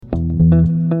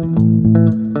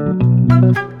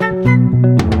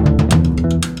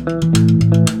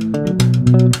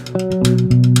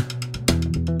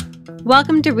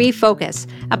Welcome to Refocus,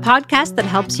 a podcast that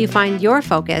helps you find your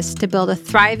focus to build a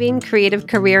thriving creative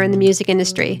career in the music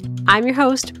industry. I'm your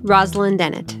host, Rosalind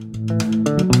Dennett.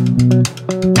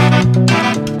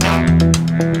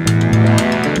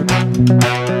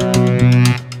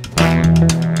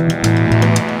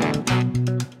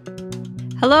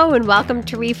 Hello and welcome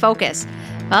to Refocus.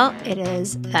 Well, it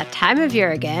is that time of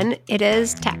year again. It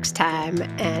is tax time.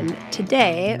 And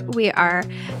today we are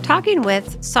talking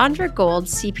with Sondra Gold,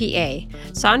 CPA.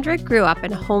 Sondra grew up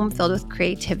in a home filled with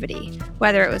creativity.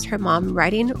 Whether it was her mom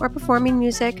writing or performing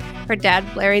music, her dad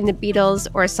blaring the Beatles,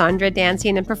 or Sondra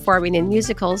dancing and performing in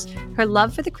musicals, her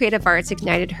love for the creative arts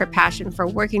ignited her passion for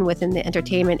working within the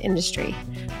entertainment industry.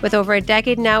 With over a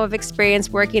decade now of experience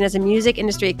working as a music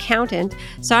industry accountant,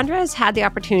 Sondra has had the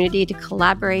opportunity to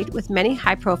collaborate with many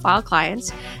high-profile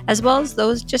clients, as well as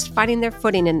those just finding their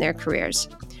footing in their careers.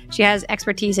 She has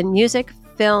expertise in music,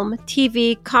 film,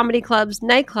 TV, comedy clubs,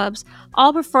 nightclubs,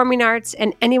 all performing arts,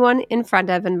 and anyone in front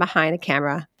of and behind a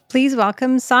camera. Please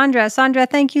welcome Sondra. Sondra,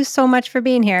 thank you so much for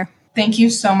being here. Thank you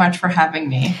so much for having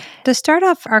me. To start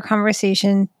off our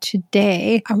conversation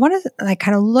today, I want to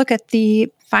kind of look at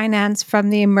the finance from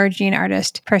the emerging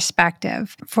artist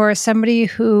perspective. For somebody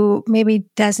who maybe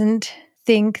doesn't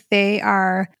think they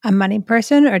are a money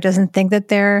person or doesn't think that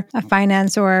they're a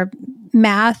finance or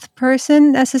math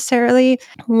person necessarily,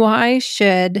 why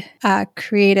should a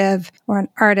creative or an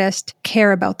artist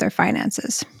care about their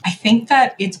finances? I think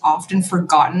that it's often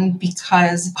forgotten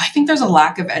because I think there's a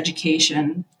lack of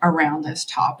education around this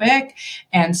topic.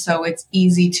 And so it's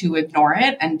easy to ignore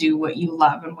it and do what you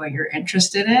love and what you're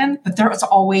interested in. But there's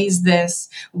always this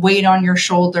weight on your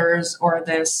shoulders or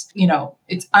this,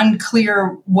 it's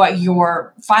unclear what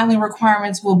your filing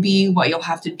requirements will be, what you'll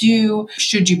have to do,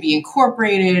 should you be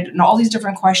incorporated, and all these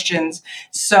different questions.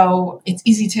 So it's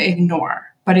easy to ignore.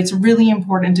 But it's really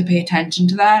important to pay attention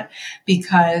to that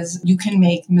because you can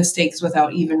make mistakes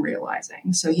without even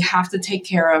realizing. So you have to take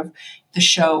care of the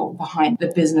show behind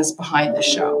the business behind the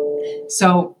show.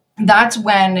 So that's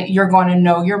when you're going to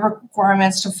know your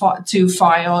requirements to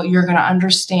file. You're going to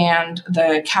understand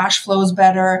the cash flows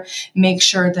better, make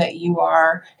sure that you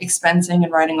are expensing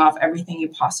and writing off everything you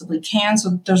possibly can.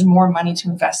 So there's more money to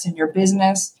invest in your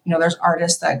business. There's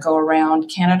artists that go around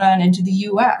Canada and into the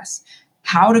US.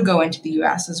 How to go into the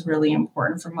US is really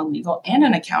important from a legal and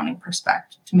an accounting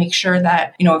perspective to make sure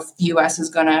that, if the US is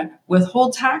going to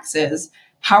withhold taxes,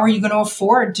 how are you going to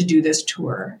afford to do this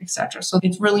tour, et cetera? So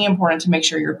it's really important to make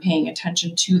sure you're paying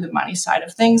attention to the money side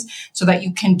of things so that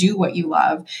you can do what you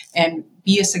love and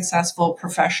be a successful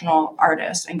professional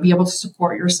artist and be able to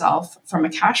support yourself from a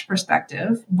cash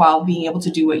perspective while being able to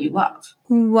do what you love.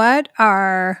 What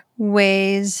are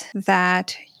ways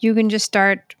that you can just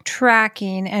start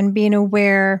tracking and being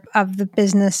aware of the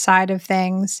business side of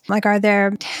things? Like, are there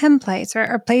templates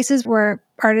or places where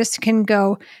artists can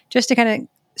go just to kind of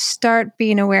start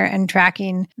being aware and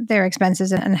tracking their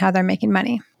expenses and how they're making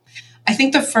money? I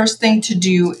think the first thing to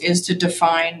do is to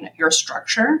define your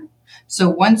structure. So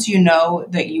once you know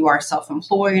that you are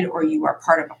self-employed or you are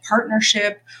part of a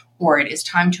partnership or it is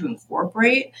time to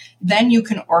incorporate, then you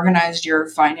can organize your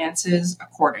finances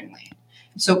accordingly.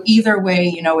 So either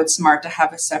way, it's smart to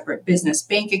have a separate business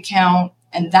bank account,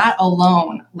 and that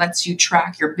alone lets you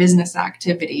track your business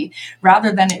activity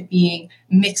rather than it being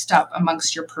mixed up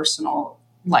amongst your personal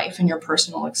life and your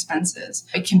personal expenses.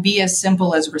 It can be as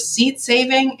simple as receipt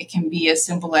saving. It can be as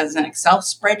simple as an Excel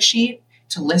spreadsheet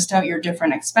to list out your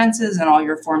different expenses and all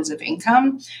your forms of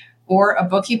income, or a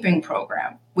bookkeeping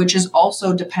program, which is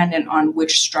also dependent on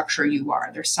which structure you are.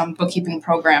 There's some bookkeeping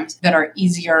programs that are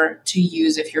easier to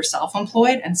use if you're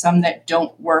self-employed and some that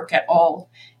don't work at all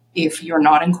if you're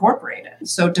not incorporated.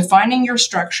 So defining your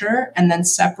structure and then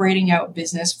separating out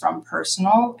business from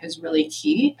personal is really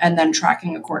key, and then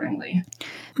tracking accordingly.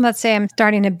 Let's say I'm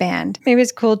starting a band. Maybe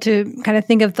it's cool to kind of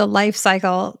think of the life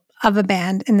cycle of a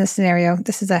band in this scenario.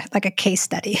 This is like a case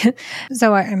study.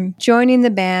 So I'm joining the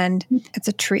band. It's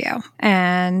a trio.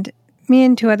 And me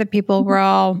and two other people, we're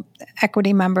all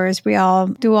equity members. We all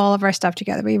do all of our stuff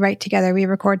together. We write together. We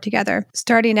record together.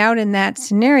 Starting out in that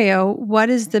scenario,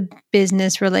 what is the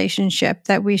business relationship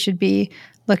that we should be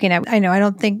looking at? I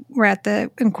don't think we're at the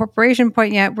incorporation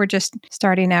point yet. We're just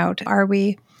starting out. Are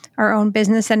we our own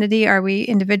business entity? Are we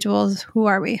individuals? Who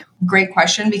are we? Great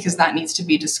question, because that needs to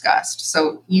be discussed.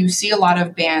 So you see a lot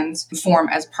of bands form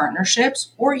as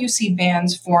partnerships, or you see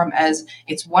bands form as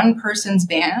it's one person's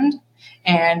band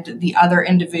and the other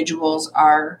individuals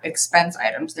are expense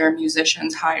items. They're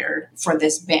musicians hired for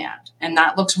this band. And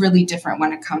that looks really different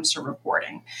when it comes to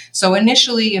reporting. So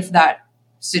initially, if that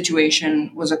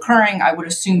situation was occurring, I would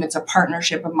assume it's a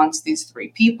partnership amongst these three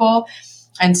people.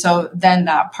 And so then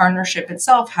that partnership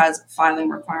itself has filing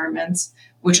requirements,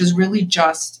 which is really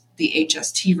just the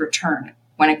HST return.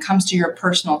 When it comes to your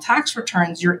personal tax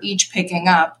returns, you're each picking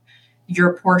up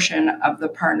your portion of the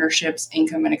partnership's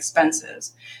income and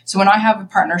expenses. So when I have a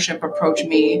partnership approach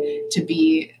me to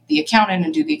be the accountant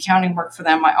and do the accounting work for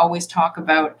them, I always talk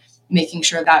about making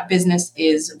sure that business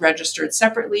is registered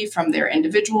separately from their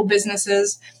individual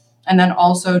businesses. And then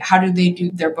also, how do they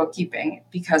do their bookkeeping?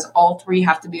 Because all three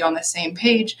have to be on the same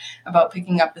page about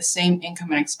picking up the same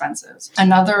income and expenses.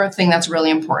 Another thing that's really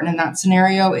important in that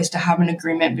scenario is to have an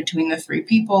agreement between the three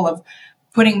people of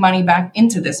putting money back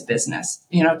into this business.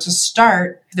 To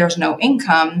start, if there's no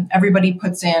income, everybody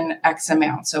puts in X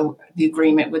amount. So the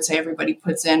agreement would say everybody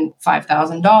puts in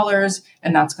 $5,000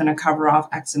 and that's going to cover off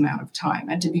X amount of time.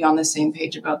 And to be on the same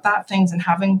page about that things and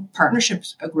having partnership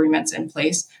agreements in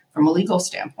place from a legal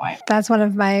standpoint. That's one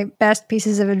of my best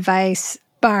pieces of advice,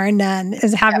 bar none,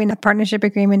 is having a partnership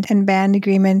agreement and band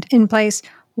agreement in place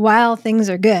while things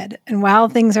are good and while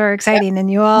things are exciting and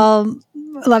you all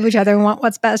love each other and want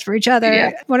what's best for each other.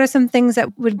 Yeah. What are some things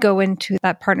that would go into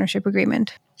that partnership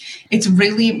agreement? It's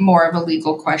really more of a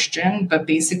legal question, but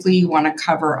basically you want to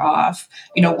cover off,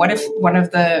 what if one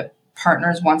of the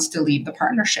partners wants to leave the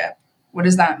partnership? What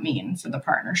does that mean for the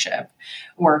partnership?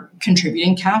 Or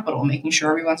contributing capital, making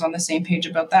sure everyone's on the same page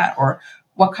about that. Or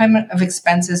what kind of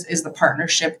expenses is the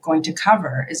partnership going to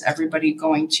cover? Is everybody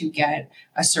going to get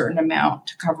a certain amount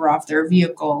to cover off their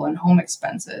vehicle and home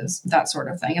expenses, that sort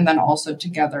of thing? And then also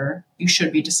together, you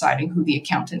should be deciding who the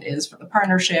accountant is for the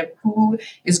partnership, who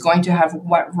is going to have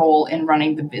what role in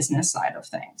running the business side of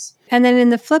things. And then in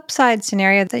the flip side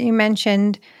scenario that you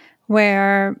mentioned,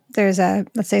 where there's a,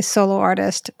 let's say, solo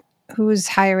artist who's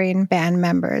hiring band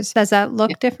members. Does that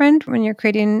look different when you're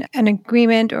creating an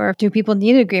agreement, or do people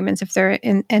need agreements if they're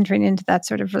entering into that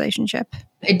sort of relationship?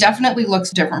 It definitely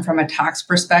looks different from a tax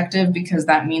perspective, because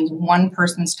that means one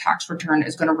person's tax return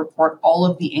is going to report all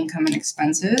of the income and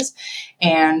expenses,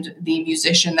 and the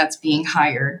musician that's being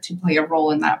hired to play a role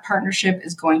in that partnership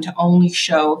is going to only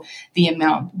show the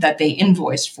amount that they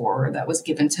invoiced for, that was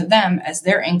given to them as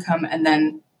their income, and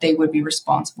then they would be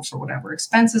responsible for whatever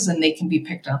expenses, and they can be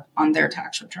picked up on their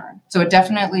tax return. So it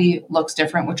definitely looks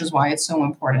different, which is why it's so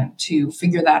important to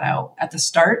figure that out at the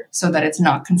start so that it's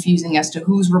not confusing as to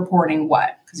who's reporting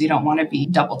what, because you don't want to be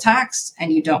double taxed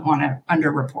and you don't want to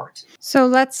underreport. So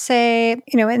let's say,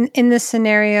 in this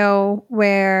scenario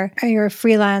where you're a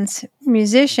freelance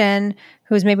musician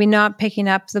who's maybe not picking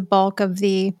up the bulk of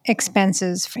the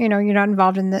expenses, you're not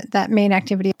involved in that main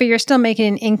activity, but you're still making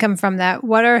an income from that.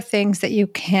 What are things that you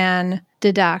can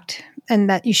deduct and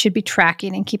that you should be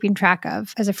tracking and keeping track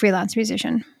of as a freelance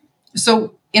musician?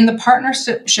 So in the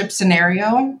partnership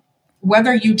scenario,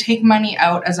 whether you take money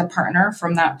out as a partner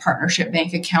from that partnership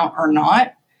bank account or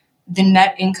not, the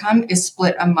net income is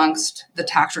split amongst the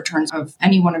tax returns of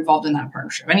anyone involved in that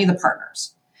partnership, any of the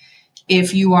partners.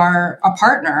 If you are a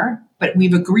partner, but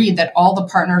we've agreed that all the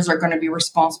partners are going to be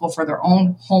responsible for their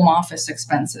own home office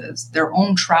expenses, their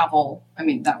own travel. I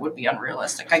mean, that would be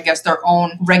unrealistic. I guess their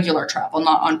own regular travel,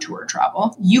 not on tour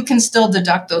travel. You can still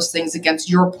deduct those things against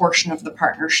your portion of the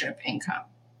partnership income.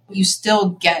 You still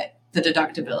get the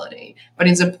deductibility, but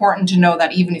it's important to know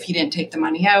that even if you didn't take the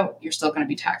money out, you're still going to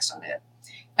be taxed on it.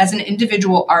 As an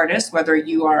individual artist, whether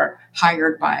you are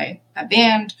hired by a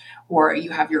band or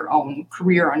you have your own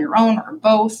career on your own or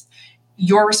both,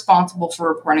 you're responsible for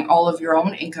reporting all of your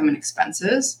own income and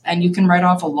expenses, and you can write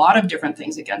off a lot of different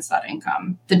things against that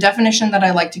income. The definition that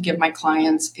I like to give my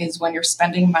clients is when you're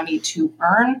spending money to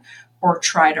earn or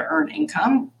try to earn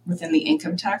income within the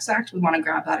Income Tax Act, we want to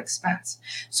grab that expense.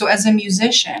 So as a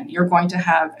musician, you're going to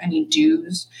have any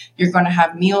dues, you're going to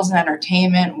have meals and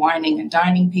entertainment, wining and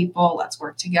dining people, let's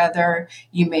work together.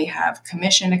 You may have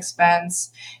commission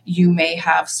expense, you may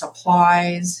have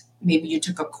supplies, maybe you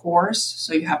took a course,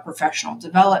 so you have professional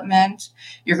development,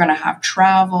 you're going to have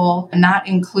travel, and that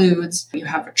includes you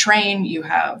have a train, you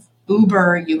have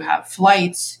Uber, you have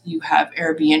flights, you have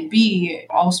Airbnb,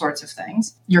 all sorts of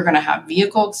things. You're going to have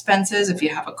vehicle expenses. If you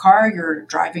have a car, you're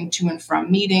driving to and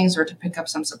from meetings or to pick up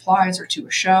some supplies or to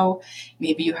a show.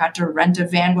 Maybe you had to rent a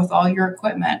van with all your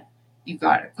equipment. You've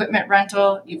got equipment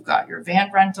rental, you've got your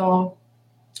van rental,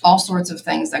 all sorts of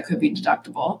things that could be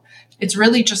deductible. It's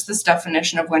really just this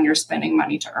definition of when you're spending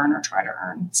money to earn or try to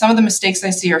earn. Some of the mistakes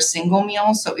I see are single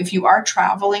meals. So if you are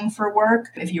traveling for work,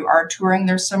 if you are touring,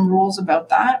 there's some rules about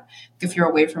that. If you're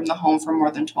away from the home for more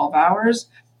than 12 hours.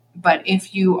 But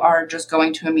if you are just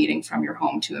going to a meeting from your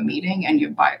home to a meeting and you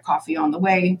buy a coffee on the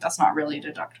way, that's not really a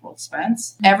deductible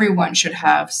expense. Everyone should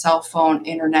have cell phone,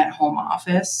 internet, home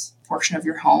office portion of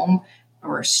your home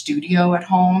or a studio at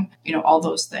home, all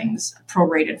those things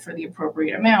prorated for the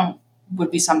appropriate amount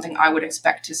would be something I would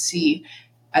expect to see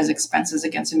as expenses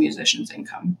against a musician's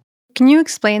income. Can you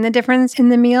explain the difference in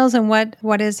the meals and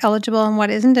what is eligible and what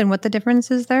isn't, and what the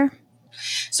difference is there?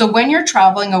 So when you're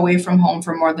traveling away from home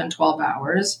for more than 12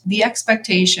 hours, the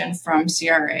expectation from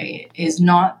CRA is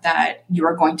not that you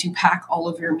are going to pack all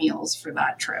of your meals for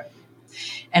that trip.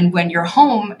 And when you're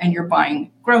home and you're buying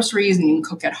groceries and you can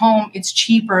cook at home, it's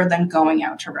cheaper than going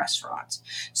out to restaurants.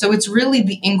 So it's really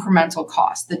the incremental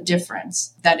cost, the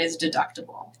difference, that is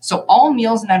deductible. So all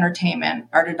meals and entertainment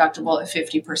are deductible at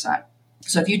 50%.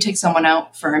 So if you take someone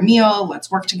out for a meal, let's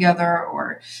work together,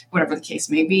 or whatever the case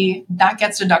may be, that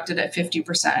gets deducted at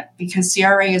 50% because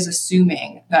CRA is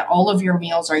assuming that all of your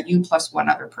meals are you plus one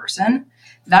other person.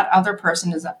 That other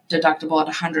person is deductible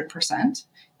at 100%,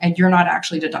 and you're not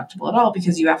actually deductible at all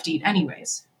because you have to eat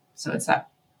anyways. So it's that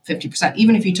 50%,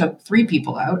 even if you took 3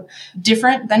 people out.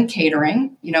 Different than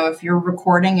catering. If you're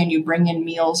recording and you bring in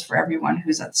meals for everyone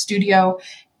who's at the studio,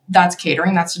 that's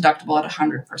catering. That's deductible at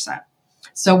 100%.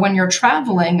 So when you're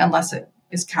traveling, unless it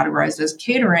is categorized as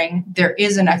catering, there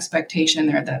is an expectation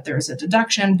there that there's a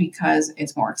deduction because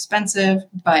it's more expensive,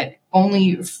 but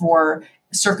only for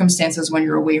circumstances when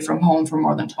you're away from home for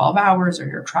more than 12 hours or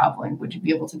you're traveling would you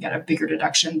be able to get a bigger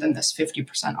deduction than this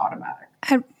 50% automatic.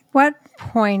 At what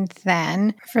point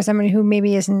then, for somebody who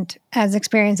maybe isn't as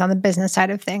experienced on the business side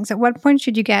of things, at what point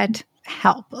should you get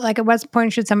help? Like at what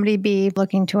point should somebody be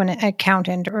looking to an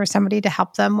accountant or somebody to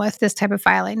help them with this type of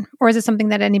filing? Or is it something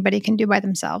that anybody can do by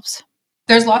themselves?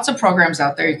 There's lots of programs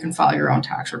out there. You can file your own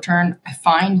tax return. I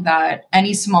find that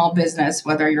any small business,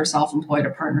 whether you're self-employed,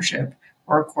 a partnership,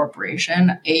 or a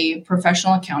corporation, a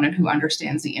professional accountant who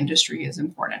understands the industry is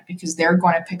important because they're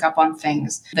going to pick up on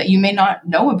things that you may not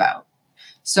know about.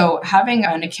 So having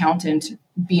an accountant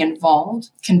be involved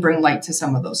can bring light to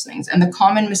some of those things. And the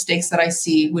common mistakes that I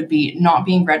see would be not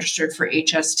being registered for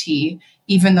HST,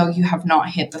 even though you have not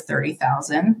hit the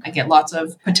 30,000. I get lots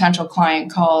of potential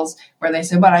client calls where they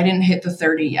say, but I didn't hit the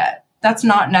 30 yet. That's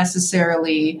not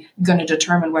necessarily going to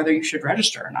determine whether you should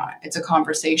register or not. It's a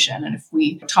conversation. And if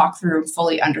we talk through and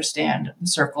fully understand the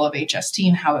circle of HST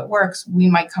and how it works, we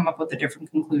might come up with a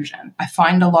different conclusion. I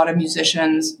find a lot of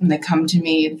musicians, when they come to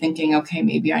me thinking, okay,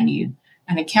 maybe I need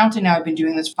an accountant now, I've been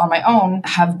doing this on my own,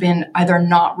 have been either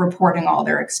not reporting all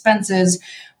their expenses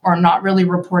or not really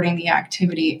reporting the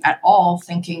activity at all,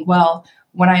 thinking, well,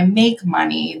 when I make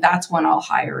money, that's when I'll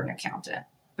hire an accountant.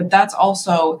 But that's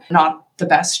also not the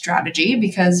best strategy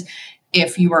because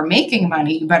if you are making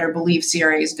money, you better believe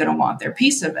CRA is going to want their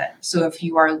piece of it. So if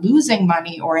you are losing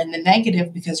money or in the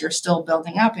negative because you're still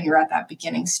building up and you're at that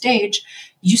beginning stage,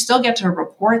 you still get to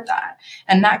report that.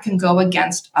 And that can go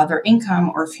against other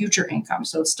income or future income.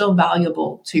 So it's still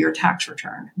valuable to your tax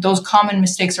return. Those common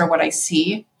mistakes are what I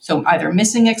see. So either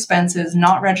missing expenses,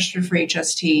 not registered for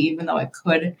HST, even though it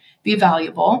could be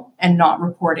valuable, and not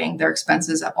reporting their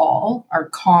expenses at all are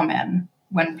common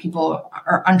when people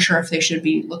are unsure if they should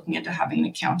be looking into having an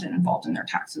accountant involved in their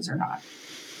taxes or not.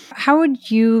 How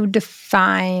would you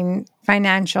define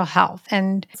financial health?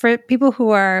 And for people who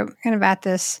are kind of at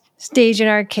this stage in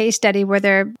our case study where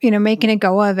they're, making a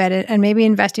go of it and maybe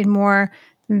investing more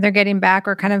than they're getting back,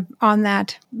 or kind of on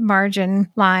that margin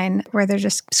line where they're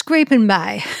just scraping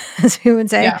by, as we would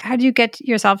say. Yeah. How do you get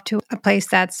yourself to a place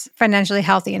that's financially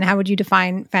healthy? And how would you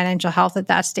define financial health at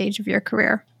that stage of your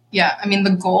career? Yeah,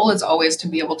 the goal is always to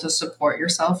be able to support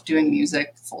yourself doing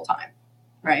music full time,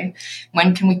 right?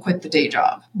 When can we quit the day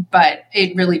job? But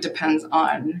it really depends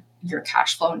on your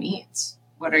cash flow needs.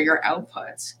 What are your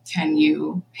outputs? Can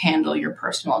you handle your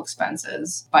personal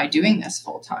expenses by doing this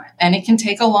full time? And it can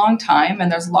take a long time,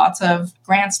 and there's lots of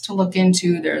grants to look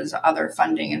into. There's other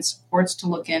funding and supports to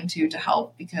look into to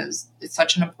help because it's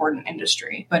such an important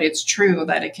industry. But it's true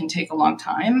that it can take a long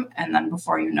time. And then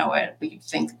before you know it, you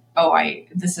think,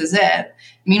 this is it.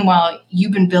 Meanwhile,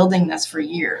 you've been building this for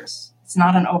years. It's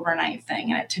not an overnight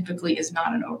thing, and it typically is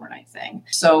not an overnight thing.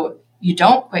 So you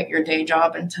don't quit your day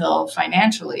job until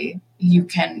financially you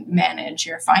can manage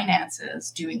your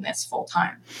finances doing this full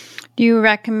time. Do you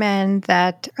recommend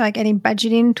that, like any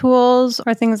budgeting tools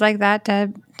or things like that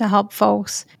to help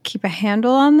folks keep a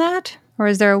handle on that? Or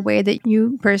is there a way that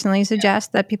you personally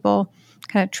suggest that people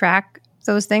kind of track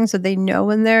those things so they know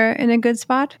when they're in a good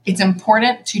spot? It's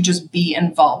important to just be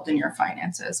involved in your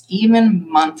finances, even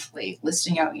monthly,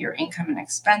 listing out your income and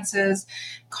expenses,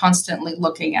 constantly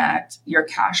looking at your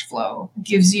cash flow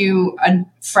gives you a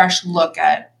fresh look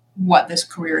at what this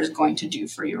career is going to do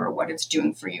for you or what it's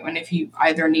doing for you. And if you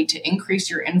either need to increase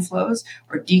your inflows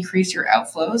or decrease your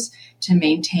outflows to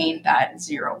maintain that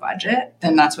zero budget,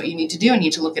 then that's what you need to do. You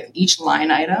need to look at each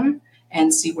line item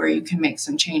and see where you can make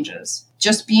some changes.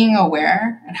 Just being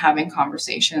aware and having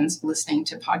conversations, listening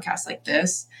to podcasts like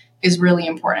this is really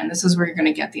important. This is where you're going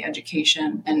to get the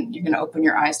education and you're going to open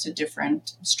your eyes to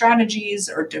different strategies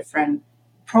or different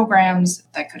programs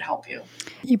that could help you.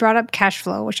 You brought up cash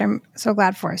flow, which I'm so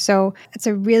glad for. So it's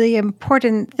a really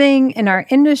important thing in our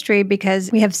industry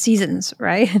because we have seasons,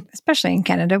 right? Especially in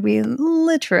Canada, we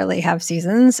literally have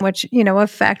seasons, which,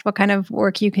 affect what kind of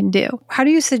work you can do. How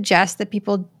do you suggest that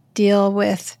people deal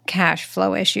with cash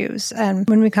flow issues? And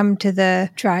when we come to the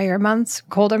drier months,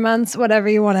 colder months, whatever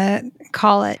you want to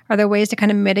call it, are there ways to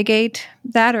kind of mitigate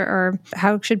that or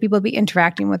how should people be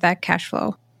interacting with that cash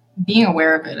flow? Being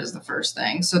aware of it is the first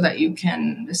thing so that you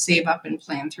can save up and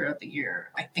plan throughout the year.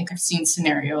 I think I've seen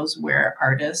scenarios where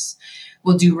artists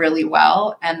will do really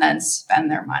well and then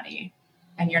spend their money.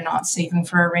 And you're not saving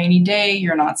for a rainy day.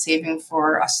 You're not saving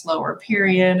for a slower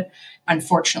period.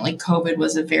 Unfortunately, COVID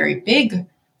was a very big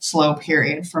slow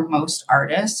period for most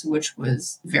artists, which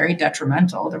was very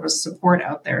detrimental. There was support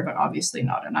out there, but obviously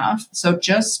not enough. So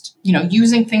just,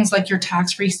 using things like your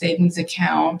tax-free savings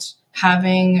account,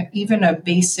 having even a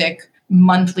basic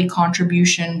monthly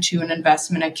contribution to an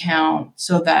investment account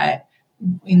so that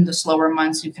in the slower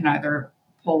months, you can either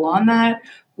pull on that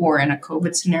or in a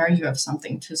COVID scenario, you have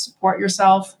something to support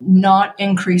yourself, not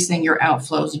increasing your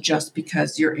outflows just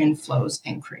because your inflows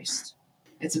increased.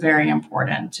 It's very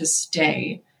important to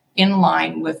stay in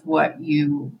line with what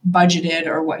you budgeted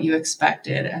or what you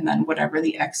expected. And then whatever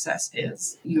the excess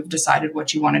is, you've decided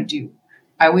what you want to do.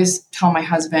 I always tell my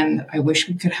husband, I wish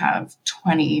we could have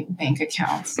 20 bank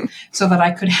accounts so that I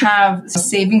could have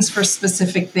savings for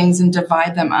specific things and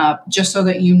divide them up just so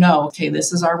that okay,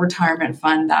 this is our retirement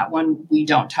fund. That one we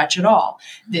don't touch at all.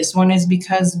 This one is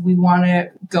because we want to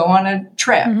go on a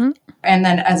trip. Mm-hmm. And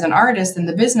then as an artist in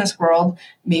the business world,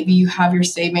 maybe you have your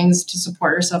savings to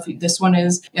support yourself. This one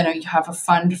is, you have a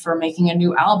fund for making a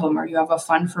new album or you have a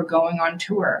fund for going on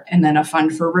tour and then a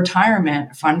fund for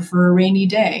retirement, a fund for a rainy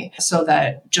day so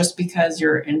that just because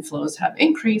your inflows have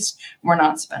increased, we're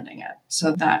not spending it.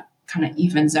 So that kind of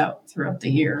evens out throughout the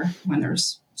year when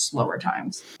there's slower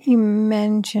times. You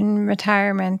mentioned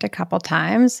retirement a couple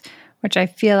times, which I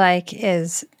feel like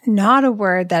is not a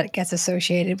word that gets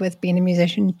associated with being a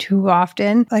musician too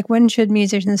often. Like, when should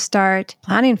musicians start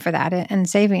planning for that and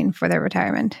saving for their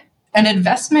retirement? An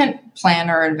investment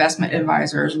planner or investment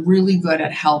advisor is really good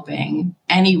at helping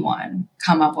anyone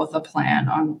come up with a plan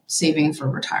on saving for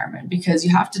retirement because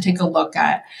you have to take a look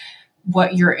at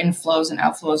what your inflows and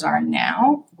outflows are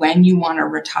now, when you want to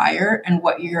retire, and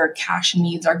what your cash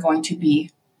needs are going to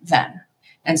be then.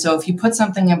 And so if you put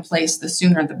something in place, the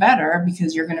sooner the better,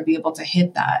 because you're going to be able to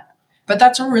hit that. But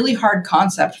that's a really hard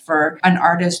concept for an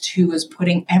artist who is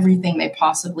putting everything they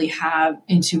possibly have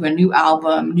into a new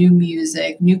album, new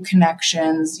music, new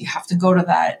connections. You have to go to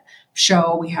that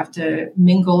show. We have to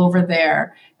mingle over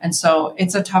there. And so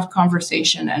it's a tough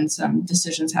conversation and some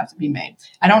decisions have to be made.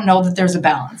 I don't know that there's a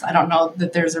balance. I don't know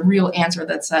that there's a real answer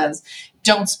that says,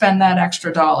 don't spend that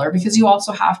extra dollar, because you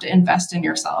also have to invest in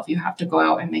yourself. You have to go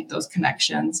out and make those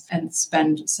connections and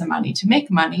spend some money to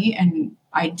make money. And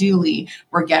ideally,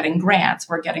 we're getting grants,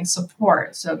 we're getting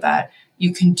support so that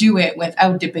you can do it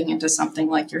without dipping into something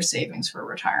like your savings for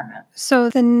retirement. So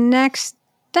the next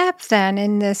step then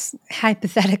in this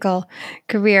hypothetical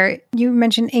career, you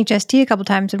mentioned HST a couple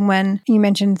times, and when you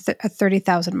mentioned a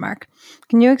 30,000 mark.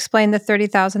 Can you explain the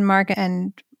 30,000 mark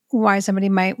and why somebody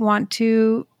might want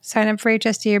to sign up for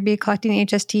HST or be collecting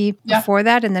HST before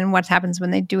that, and then what happens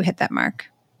when they do hit that mark?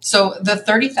 So the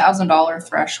 $30,000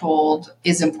 threshold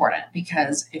is important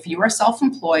because if you are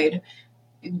self-employed,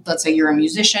 let's say you're a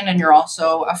musician and you're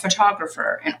also a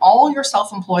photographer, and all your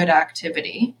self-employed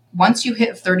activity, once you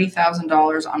hit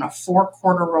 $30,000 on a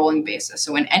 4-quarter rolling basis,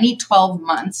 so in any 12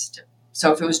 months,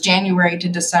 so if it was January to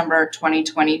December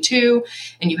 2022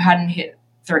 and you hadn't hit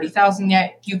 30,000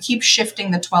 yet, you keep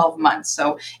shifting the 12 months.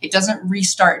 So it doesn't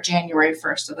restart January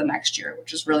 1st of the next year,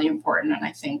 which is really important. And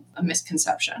I think a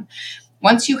misconception.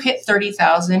 Once you hit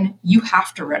 30,000, you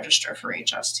have to register for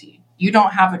HST. You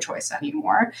don't have a choice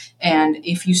anymore. And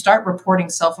if you start reporting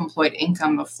self-employed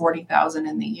income of 40,000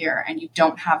 in the year and you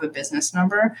don't have a business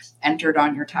number entered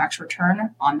on your tax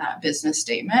return on that business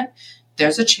statement,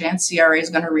 there's a chance CRA is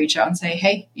going to reach out and say,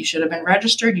 hey, you should have been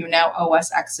registered. You now owe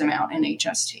us X amount in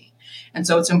HST. And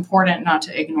so it's important not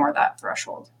to ignore that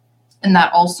threshold. And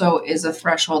that also is a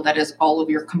threshold that is all of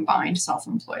your combined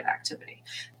self-employed activity.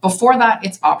 Before that,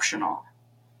 it's optional.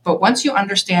 But once you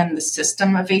understand the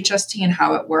system of HST and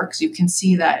how it works, you can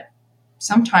see that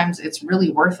sometimes it's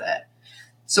really worth it.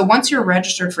 So once you're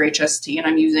registered for HST, and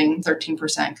I'm using 13%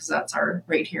 because that's our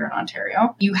rate here in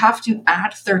Ontario, you have to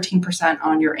add 13%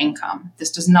 on your income.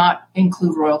 This does not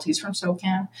include royalties from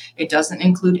SOCAN. It doesn't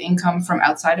include income from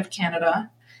outside of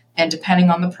Canada. And depending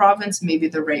on the province, maybe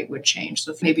the rate would change.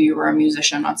 So if maybe you were a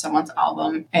musician on someone's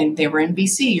album and they were in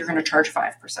BC, you're going to charge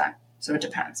 5%. So it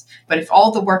depends. But if all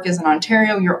the work is in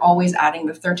Ontario, you're always adding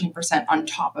the 13% on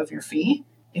top of your fee.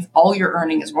 If all you're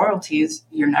earning is royalties,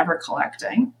 you're never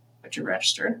collecting, but you're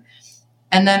registered.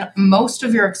 And then most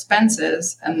of your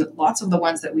expenses, and lots of the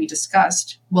ones that we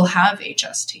discussed, will have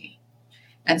HST.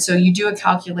 And so you do a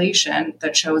calculation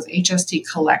that shows HST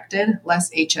collected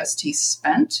less HST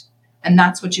spent. And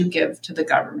that's what you give to the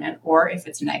government. Or if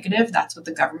it's negative, that's what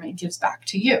the government gives back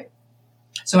to you.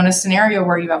 So in a scenario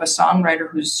where you have a songwriter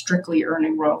who's strictly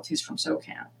earning royalties from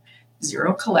SOCAN,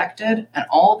 zero collected and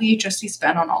all the HST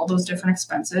spent on all those different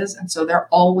expenses. And so they're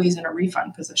always in a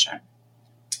refund position.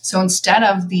 So instead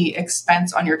of the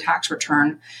expense on your tax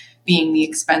return being the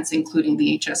expense including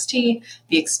the HST,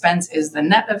 the expense is the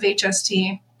net of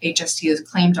HST. HST is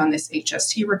claimed on this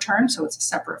HST return, so it's a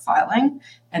separate filing,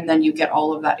 and then you get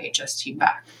all of that HST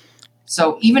back.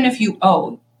 So even if you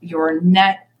owe your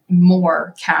net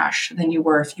more cash than you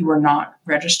were if you were not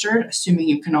registered, assuming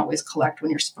you can always collect when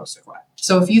you're supposed to collect.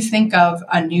 So if you think of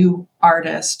a new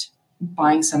artist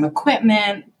buying some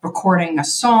equipment, recording a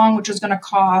song, which is going to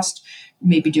cost,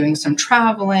 maybe doing some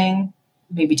traveling,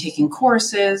 maybe taking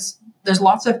courses, there's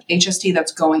lots of HST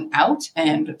that's going out.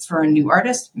 And for a new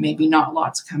artist, maybe not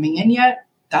lots coming in yet.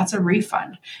 That's a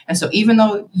refund. And so even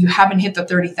though you haven't hit the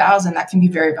 30,000, that can be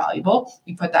very valuable.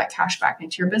 You put that cash back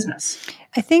into your business.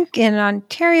 I think in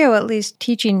Ontario, at least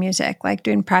teaching music, like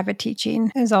doing private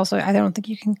teaching is also, I don't think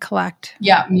you can collect.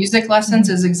 Yeah, music lessons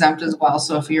is exempt as well.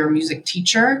 So if you're a music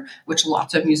teacher, which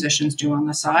lots of musicians do on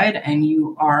the side, and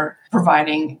you are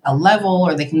providing a level,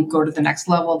 or they can go to the next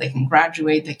level, they can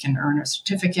graduate, they can earn a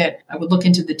certificate. I would look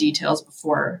into the details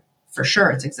before. For sure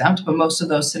it's exempt, but most of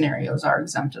those scenarios are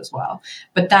exempt as well.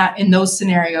 But that in those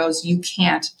scenarios, you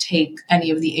can't take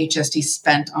any of the HST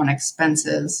spent on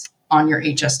expenses on your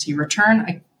HST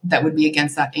return. That would be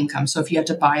against that income. So if you have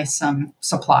to buy some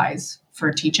supplies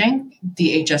for teaching,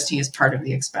 the HST is part of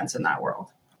the expense in that world.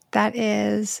 That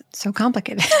is so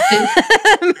complicated.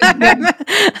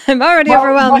 I'm already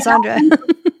overwhelmed, Sondra.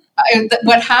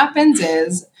 What happens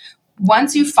is,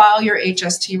 once you file your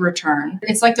HST return,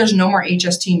 it's like there's no more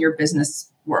HST in your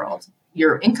business world.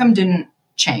 Your income didn't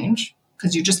change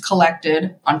because you just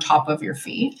collected on top of your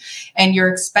fee. And your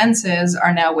expenses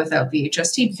are now without the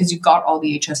HST because you got all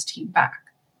the HST back.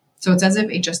 So it's as if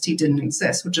HST didn't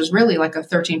exist, which is really like a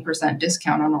 13%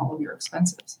 discount on all of your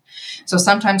expenses. So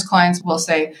sometimes clients will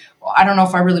say, well, I don't know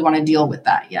if I really want to deal with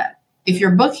that yet. If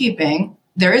you're bookkeeping,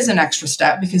 there is an extra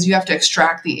step because you have to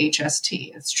extract the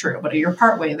HST. It's true, but you're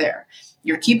partway there.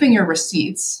 You're keeping your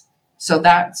receipts, so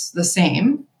that's the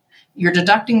same. You're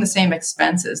deducting the same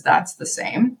expenses, that's the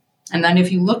same. And then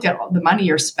if you look at the money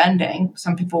you're spending,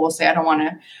 some people will say, I don't want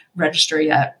to register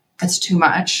yet. It's too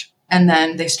much. And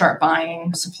then they start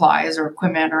buying supplies or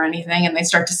equipment or anything, and they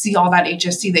start to see all that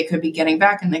HST they could be getting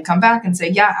back. And they come back and say,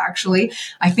 yeah, actually,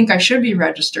 I think I should be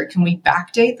registered. Can we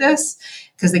backdate this?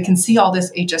 Because they can see all this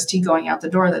HST going out the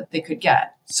door that they could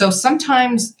get. So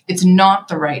sometimes it's not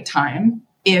the right time.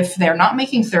 If they're not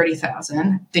making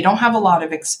 30,000, they don't have a lot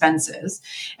of expenses,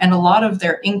 and a lot of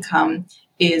their income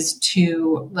is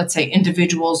to, let's say,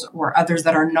 individuals or others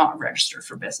that are not registered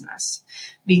for business.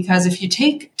 Because if you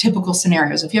take typical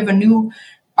scenarios, if you have a new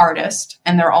artist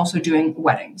and they're also doing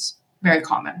weddings, very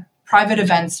common, private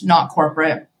events, not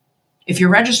corporate, if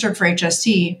you're registered for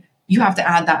HST, you have to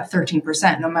add that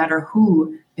 13% no matter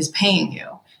who is paying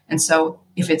you. And so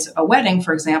if it's a wedding,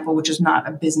 for example, which is not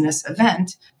a business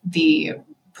event, the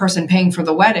person paying for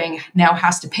the wedding now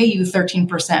has to pay you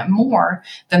 13% more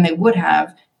than they would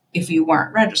have if you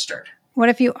weren't registered. What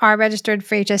if you are registered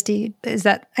for HST? Is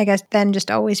that, I guess, then just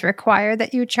always required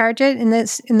that you charge it in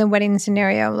the wedding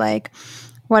scenario? Like,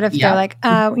 what if they're like,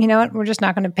 you know what, we're just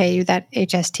not going to pay you that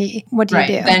HST. What do you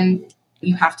do? Then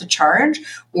you have to charge,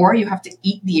 or you have to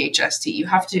eat the HST. You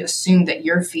have to assume that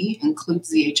your fee includes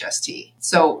the HST.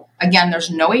 So again,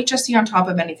 there's no HST on top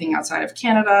of anything outside of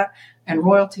Canada and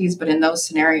royalties, but in those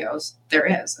scenarios, there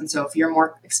is. And so if you're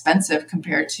more expensive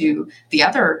compared to the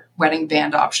other wedding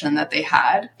band option that they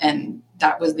had, and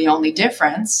that was the only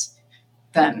difference,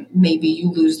 then maybe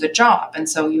you lose the job. And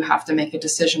so you have to make a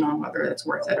decision on whether it's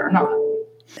worth it or not.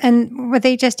 And with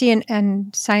HST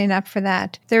and signing up for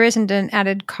that, there isn't an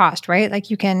added cost, right?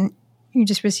 Like you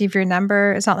just receive your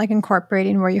number. It's not like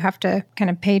incorporating where you have to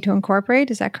kind of pay to incorporate.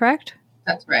 Is that correct?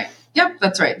 That's right. Yep,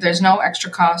 that's right. There's no extra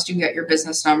cost. You get your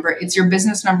business number. It's your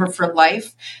business number for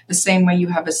life, the same way you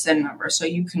have a SIN number. So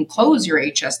you can close your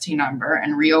HST number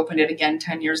and reopen it again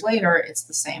 10 years later. It's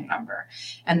the same number.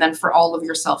 And then for all of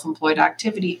your self-employed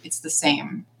activity, it's the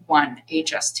same one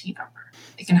HST number.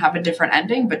 It can have a different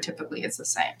ending, but typically it's the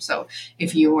same. So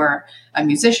if you were a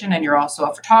musician and you're also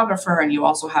a photographer and you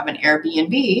also have an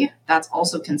Airbnb, that's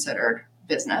also considered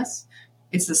business.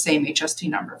 It's the same HST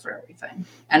number for everything.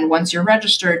 And once you're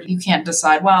registered, you can't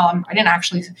decide, well, I didn't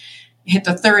actually hit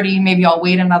the 30, maybe I'll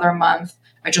wait another month.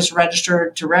 I just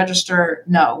registered to register.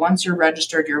 No, once you're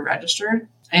registered, you're registered.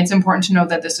 And it's important to know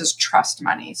that this is trust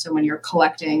money. So when you're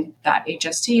collecting that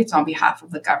HST, it's on behalf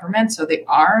of the government. So they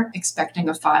are expecting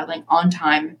a filing on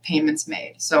time, payments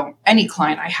made. So any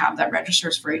client I have that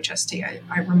registers for HST,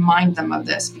 I remind them of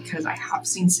this because I have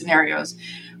seen scenarios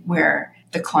where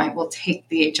the client will take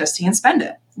the HST and spend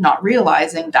it, not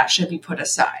realizing that should be put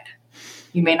aside.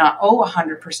 You may not owe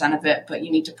 100% of it, but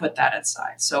you need to put that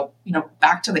aside. So,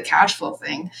 back to the cash flow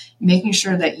thing, making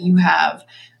sure that you have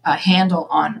a handle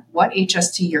on what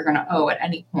HST you're going to owe at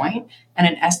any point and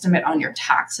an estimate on your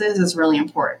taxes is really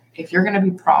important. If you're going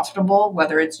to be profitable,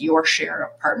 whether it's your share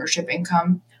of partnership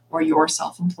income or your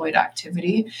self-employed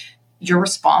activity, you're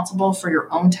responsible for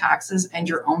your own taxes and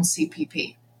your own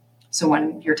CPP. So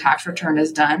when your tax return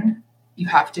is done, you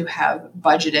have to have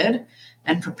budgeted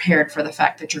and prepared for the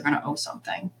fact that you're going to owe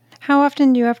something. How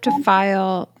often do you have to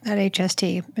file that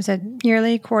HST? Is it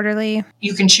yearly, quarterly?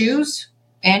 You can choose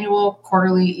annual,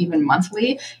 quarterly, even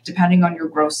monthly, depending on your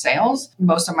gross sales.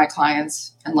 Most of my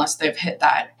clients, unless they've hit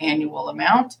that annual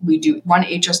amount, we do one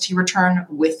HST return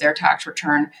with their tax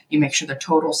return. You make sure the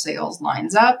total sales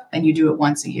lines up and you do it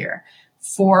once a year.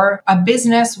 For a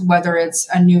business, whether it's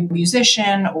a new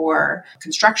musician or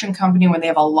construction company, when they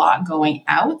have a lot going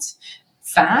out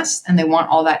fast and they want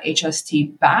all that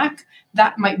HST back,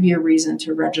 that might be a reason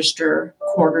to register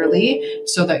quarterly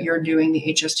so that you're doing the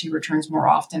HST returns more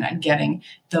often and getting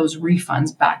those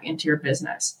refunds back into your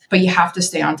business. But you have to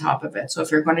stay on top of it. So if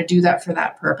you're going to do that for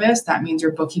that purpose, that means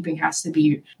your bookkeeping has to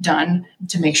be done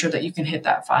to make sure that you can hit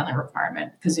that filing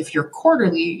requirement. Because if you're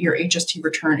quarterly, your HST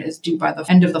return is due by the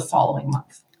end of the following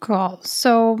month. Cool.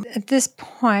 So at this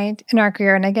point in our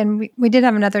career, and again, we did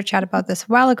have another chat about this a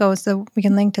while ago, so we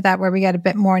can link to that where we get a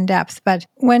bit more in depth. But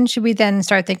when should we then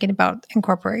start thinking about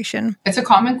incorporation? It's a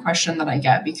common question that I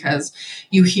get because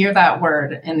you hear that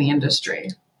word in the industry.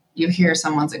 You hear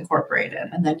someone's incorporated,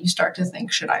 and then you start to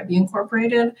think, should I be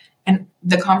incorporated? And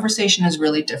the conversation is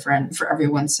really different for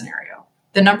everyone's scenario.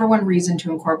 The number one reason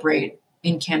to incorporate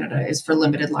in Canada is for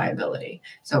limited liability.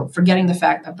 So forgetting the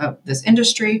fact about this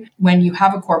industry, when you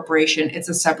have a corporation, it's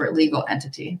a separate legal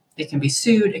entity. It can be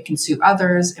sued, it can sue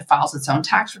others, it files its own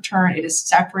tax return, it is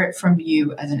separate from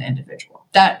you as an individual.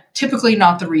 That typically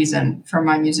not the reason for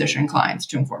my musician clients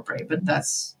to incorporate, but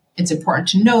it's important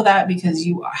to know that because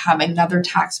you have another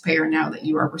taxpayer now that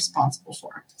you are responsible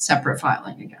for. Separate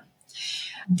filing again.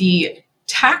 The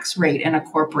tax rate in a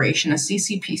corporation, a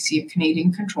CCPC, a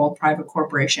Canadian Controlled Private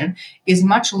Corporation, is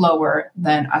much lower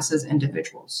than us as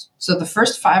individuals. So the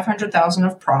first $500,000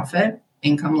 of profit,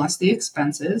 income less the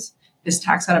expenses, is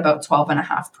taxed at about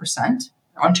 12.5%,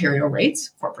 Ontario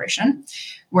rates, corporation.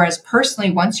 Whereas personally,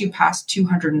 once you pass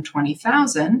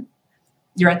 $220,000,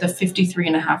 you're at the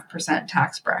 53.5%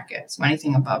 tax bracket. So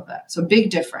anything above that. So big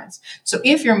difference. So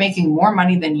if you're making more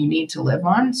money than you need to live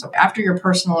on, so after your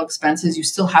personal expenses, you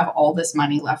still have all this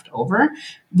money left over,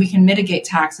 we can mitigate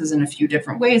taxes in a few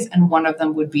different ways. And one of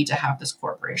them would be to have this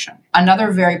corporation.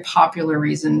 Another very popular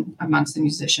reason amongst the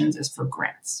musicians is for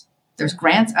grants. There's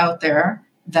grants out there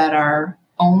that are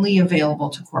only available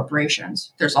to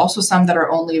corporations. There's also some that are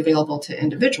only available to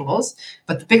individuals,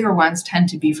 but the bigger ones tend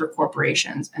to be for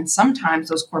corporations. And sometimes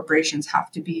those corporations have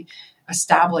to be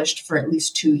established for at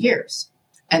least 2 years.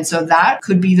 And so that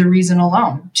could be the reason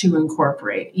alone to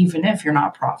incorporate, even if you're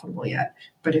not profitable yet.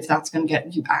 But if that's going to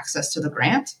get you access to the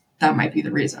grant, that might be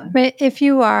the reason. But if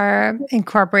you are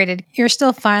incorporated, you're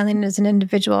still filing as an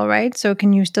individual, right? So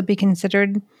can you still be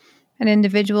considered an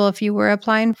individual if you were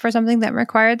applying for something that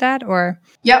required that, or?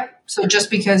 Yep. So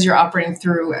just because you're operating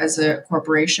through as a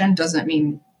corporation doesn't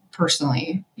mean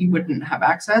personally you wouldn't have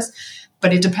access,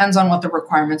 but it depends on what the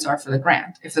requirements are for the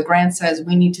grant. If the grant says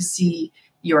we need to see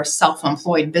your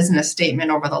self-employed business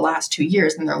statement over the last 2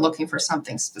 years and they're looking for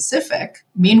something specific,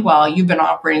 meanwhile, you've been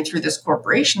operating through this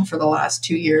corporation for the last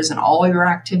 2 years and all your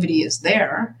activity is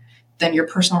there, then your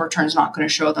personal return is not going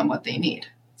to show them what they need.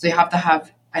 So you have to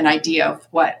have an idea of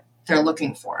what they're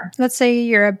looking for. Let's say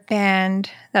you're a band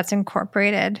that's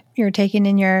incorporated. You're taking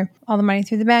in all the money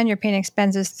through the band, you're paying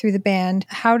expenses through the band.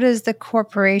 How does the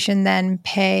corporation then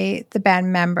pay the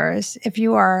band members? If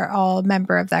you are all a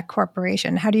member of that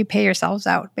corporation, how do you pay yourselves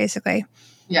out, basically?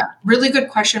 Yeah, really good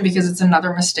question, because it's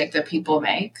another mistake that people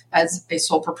make. As a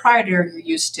sole proprietor, you're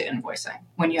used to invoicing.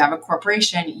 When you have a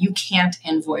corporation, you can't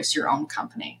invoice your own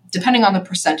company, depending on the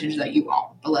percentage that you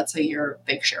own. But let's say you're a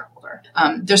big shareholder.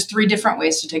 There's 3 different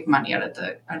ways to take money out of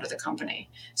the company.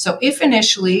 So if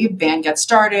initially band gets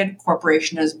started,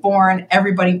 corporation is born,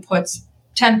 everybody puts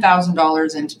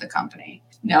 $10,000 into the company.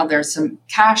 Now there's some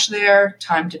cash there,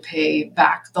 time to pay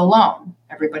back the loan.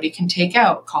 Everybody can take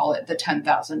out, call it the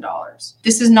 $10,000.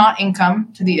 This is not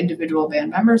income to the individual band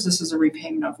members. This is a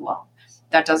repayment of loan.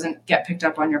 That doesn't get picked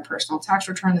up on your personal tax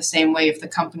return the same way if the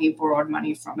company borrowed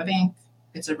money from a bank,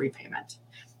 it's a repayment.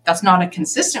 That's not a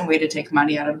consistent way to take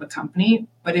money out of a company,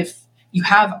 but if you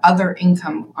have other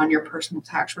income on your personal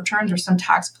tax return, there's some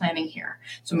tax planning here.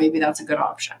 So maybe that's a good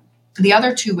option. The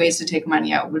other 2 ways to take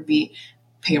money out would be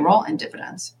payroll and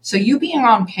dividends. So you being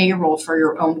on payroll for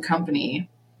your own company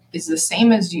is the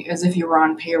same as if you were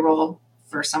on payroll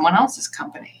for someone else's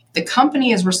company. The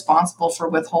company is responsible for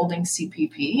withholding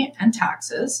CPP and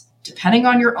taxes. Depending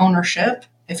on your ownership,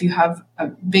 if you have a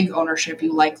big ownership,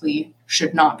 you likely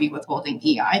should not be withholding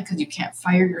EI because you can't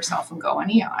fire yourself and go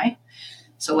on EI.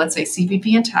 So let's say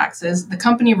CPP and taxes. The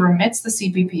company remits the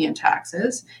CPP and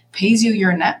taxes, pays you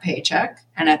your net paycheck,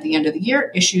 and at the end of the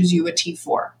year issues you a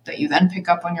T4 that you then pick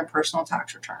up on your personal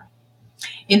tax return.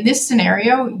 In this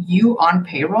scenario, you on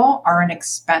payroll are an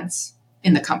expense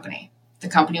in the company. The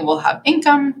company will have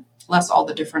income, less all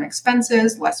the different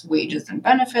expenses, less wages and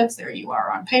benefits. There you are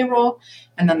on payroll.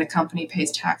 And then the company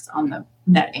pays tax on the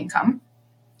net income.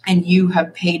 And you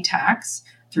have paid tax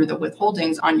through the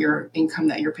withholdings on your income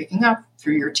that you're picking up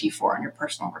through your T4 on your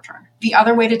personal return. The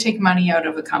other way to take money out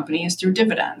of a company is through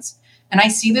dividends. And I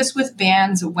see this with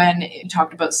bands when you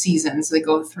talked about seasons they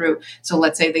go through. So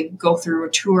let's say they go through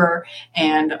a tour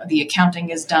and the accounting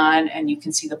is done and you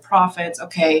can see the profits.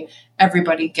 Okay,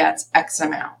 everybody gets X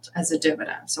amount as a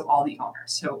dividend. So all the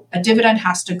owners. So a dividend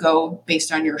has to go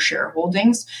based on your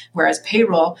shareholdings, whereas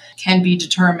payroll can be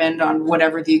determined on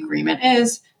whatever the agreement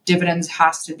is. Dividends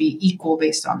has to be equal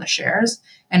based on the shares.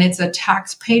 And it's a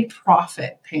tax paid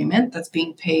profit payment that's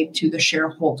being paid to the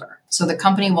shareholder. So the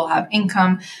company will have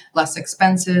income, less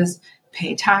expenses,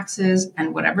 pay taxes,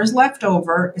 and whatever's left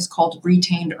over is called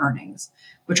retained earnings,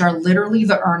 which are literally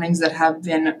the earnings that have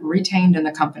been retained in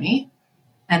the company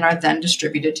and are then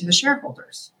distributed to the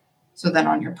shareholders. So then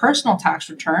on your personal tax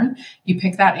return, you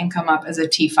pick that income up as a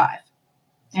T5,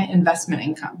 investment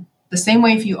income. The same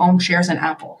way if you own shares in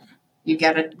Apple, you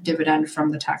get a dividend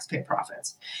from the tax paid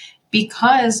profits.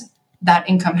 Because that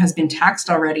income has been taxed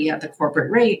already at the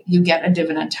corporate rate, you get a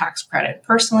dividend tax credit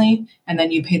personally, and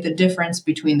then you pay the difference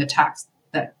between the tax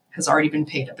that has already been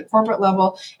paid at the corporate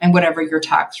level and whatever your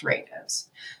tax rate is.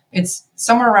 It's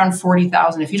somewhere around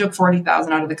 $40,000. If you took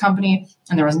 $40,000 out of the company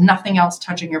and there was nothing else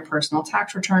touching your personal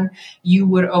tax return, you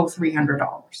would owe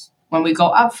 $300. When we go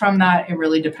up from that, it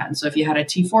really depends. So if you had a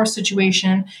T4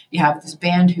 situation, you have this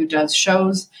band who does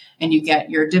shows and you get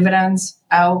your dividends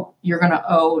out, you're going to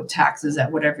owe taxes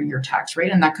at whatever your tax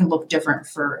rate. And that can look different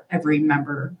for every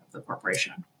member of the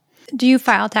corporation. Do you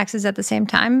file taxes at the same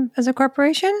time as a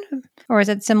corporation, or is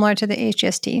it similar to the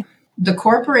HST? The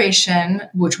corporation,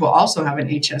 which will also have an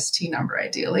HST number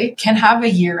ideally, can have a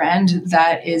year end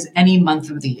that is any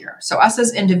month of the year. So us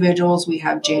as individuals, we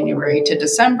have January to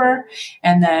December,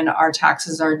 and then our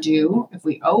taxes are due if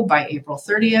we owe by April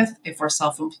 30th. If we're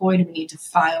self-employed, we need to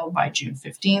file by June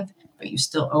 15th, but you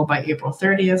still owe by April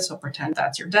 30th. So pretend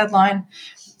that's your deadline.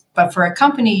 But for a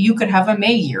company, you could have a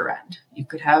May year end. You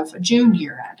could have a June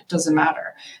year end. It doesn't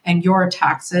matter. And your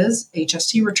taxes,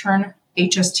 HST return,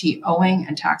 HST owing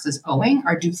and taxes owing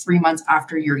are due 3 months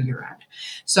after your year end.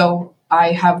 So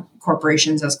I have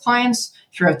corporations as clients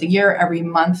throughout the year. Every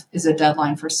month is a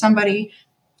deadline for somebody.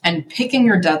 And picking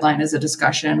your deadline is a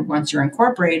discussion once you're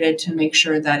incorporated to make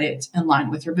sure that it's in line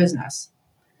with your business.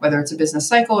 Whether it's a business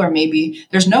cycle or maybe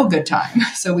there's no good time.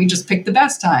 So we just pick the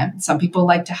best time. Some people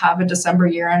like to have a December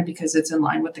year end because it's in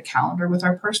line with the calendar with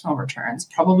our personal returns.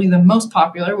 Probably the most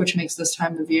popular, which makes this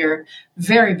time of year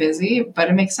very busy, but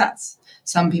it makes sense.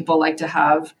 Some people like to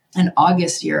have an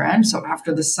August year end. So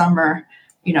after the summer,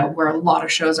 where a lot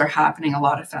of shows are happening, a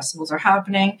lot of festivals are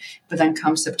happening, but then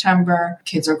come September,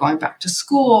 kids are going back to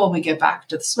school, we get back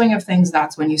to the swing of things.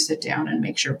 That's when you sit down and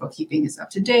make sure bookkeeping is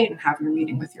up to date and have your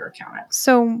meeting with your accountant.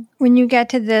 So when you get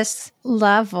to this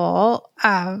level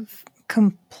of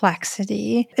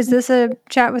complexity. Is this a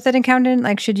chat with an accountant?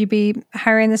 Like, should you be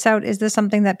hiring this out? Is this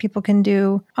something that people can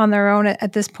do on their own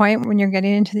at this point when you're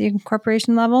getting into the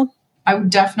incorporation level? I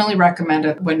would definitely recommend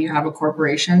it when you have a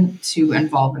corporation to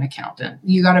involve an accountant.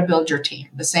 You got to build your team.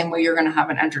 The same way you're going to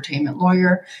have an entertainment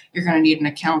lawyer, you're going to need an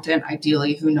accountant,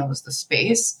 ideally who knows the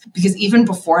space. Because even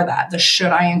before that, the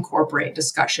should I incorporate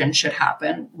discussion should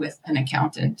happen with an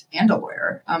accountant and a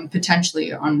lawyer,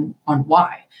 potentially on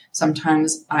why.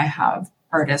 Sometimes I have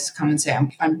artists come and say,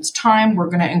 it's time, we're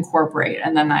going to incorporate.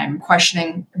 And then I'm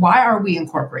questioning, why are we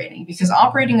incorporating? Because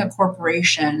operating a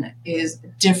corporation is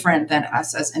different than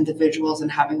us as individuals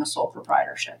and having a sole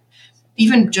proprietorship.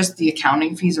 Even just the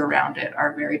accounting fees around it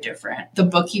are very different. The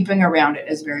bookkeeping around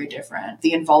it is very different.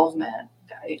 The involvement,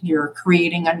 you're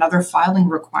creating another filing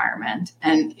requirement.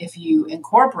 And if you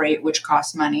incorporate, which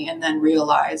costs money, and then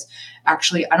realize,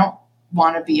 actually, I don't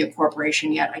want to be a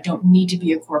corporation yet. I don't need to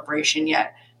be a corporation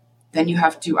yet. Then you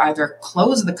have to either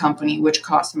close the company, which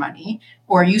costs money,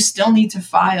 or you still need to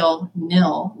file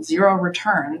zero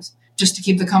returns just to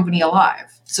keep the company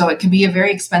alive. So it can be a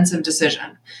very expensive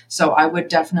decision. So I would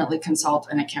definitely consult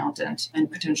an accountant and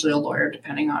potentially a lawyer,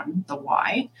 depending on the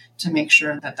why, to make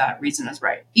sure that that reason is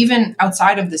right. Even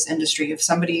outside of this industry, if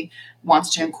somebody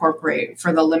wants to incorporate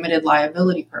for the limited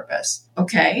liability purpose,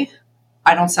 okay,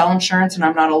 I don't sell insurance and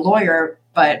I'm not a lawyer,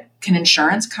 but can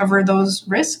insurance cover those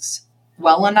risks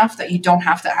well enough that you don't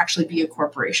have to actually be a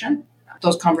corporation?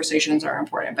 Those conversations are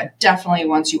important, but definitely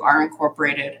once you are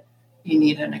incorporated, you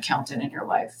need an accountant in your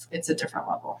life. It's a different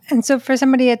level. And so for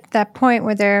somebody at that point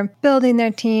where they're building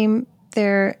their team,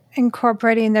 they're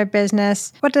incorporating their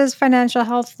business, what does financial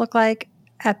health look like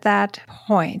at that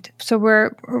point? So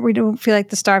we don't feel like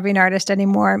the starving artist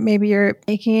anymore. Maybe you're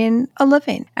making a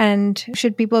living. And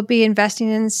should people be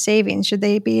investing in savings? Should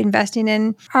they be investing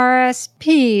in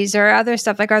RSPs or other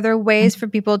stuff? Like, are there ways for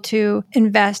people to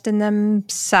invest in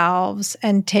themselves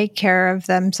and take care of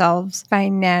themselves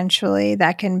financially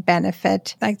that can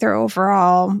benefit like their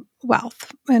overall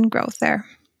wealth and growth there?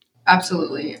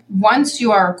 Absolutely. Once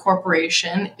you are a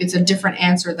corporation, it's a different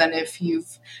answer than if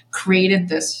you've created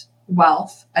this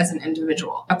wealth as an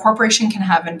individual. A corporation can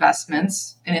have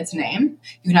investments in its name.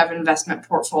 You can have an investment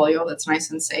portfolio that's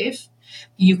nice and safe.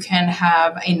 You can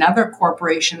have another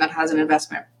corporation that has an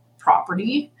investment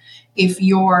property. If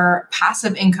your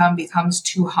passive income becomes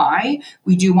too high,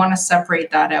 we do want to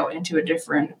separate that out into a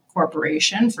different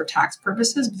corporation for tax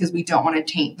purposes, because we don't want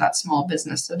to taint that small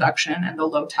business deduction and the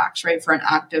low tax rate for an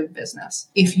active business.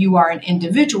 If you are an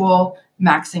individual,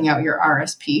 maxing out your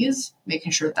RSPs,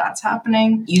 making sure that's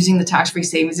happening. Using the tax-free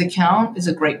savings account is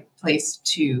a great place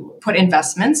to put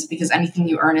investments, because anything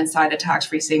you earn inside a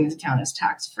tax-free savings account is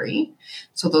tax-free.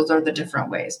 So those are the different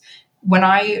ways. When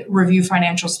I review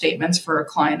financial statements for a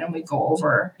client and we go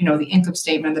over, the income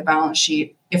statement, the balance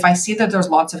sheet, if I see that there's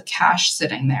lots of cash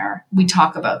sitting there, we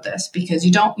talk about this, because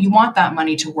you want that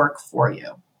money to work for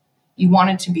you. You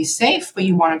want it to be safe, but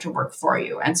you want it to work for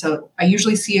you. And so I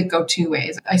usually see it go two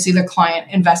ways. I see the client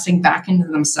investing back into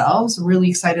themselves, really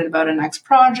excited about a next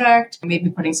project, maybe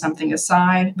putting something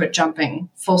aside, but jumping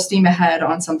full steam ahead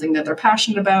on something that they're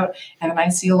passionate about. And then I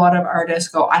see a lot of artists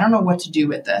go, I don't know what to do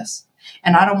with this,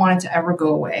 and I don't want it to ever go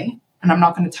away, and I'm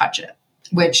not going to touch it,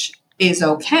 which is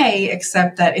okay,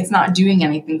 except that it's not doing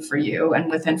anything for you. And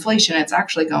with inflation, it's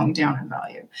actually going down in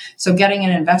value. So getting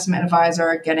an investment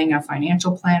advisor, getting a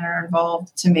financial planner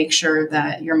involved to make sure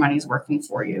that your money's working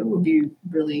for you would be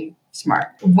really smart.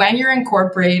 When you're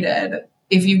incorporated,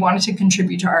 if you wanted to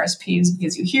contribute to RSPs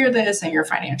because you hear this and your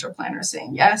financial planner is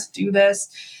saying, yes, do this.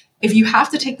 If you have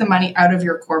to take the money out of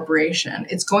your corporation,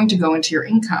 it's going to go into your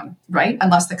income, right?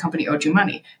 Unless the company owed you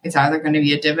money. It's either going to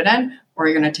be a dividend or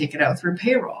you're going to take it out through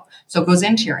payroll. So it goes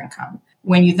into your income.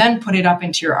 When you then put it up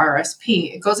into your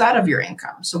RSP, it goes out of your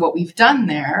income. So what we've done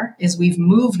there is we've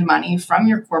moved money from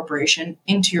your corporation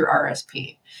into your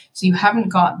RSP. So you haven't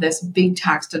got this big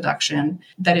tax deduction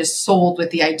that is sold with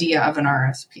the idea of an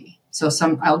RSP. So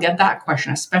I'll get that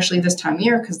question, especially this time of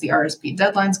year, because the RSP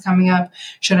deadline's coming up.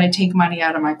 Should I take money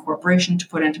out of my corporation to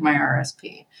put into my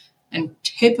RSP? And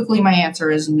typically my answer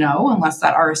is no, unless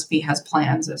that RSP has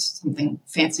plans. There's something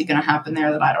fancy going to happen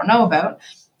there that I don't know about.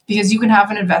 Because you can have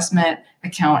an investment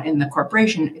account in the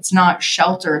corporation. It's not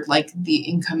sheltered like the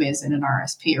income is in an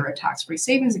RSP or a tax-free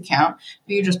savings account,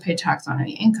 but you just pay tax on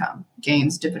any income,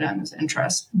 gains, dividends,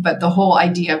 interest. But the whole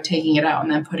idea of taking it out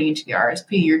and then putting it into the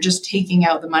RSP, you're just taking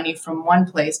out the money from one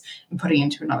place and putting it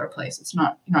into another place.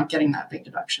 You're not getting that big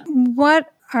deduction.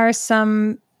 What are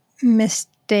some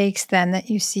mistakes then that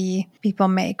you see people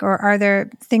make? Or are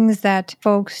there things that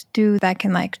folks do that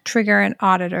can like trigger an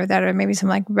audit, or that are maybe some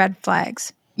like red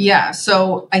flags? Yeah,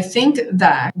 so I think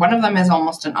that one of them is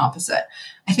almost an opposite.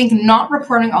 I think not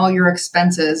reporting all your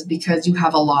expenses because you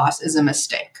have a loss is a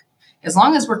mistake. As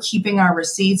long as we're keeping our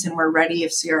receipts and we're ready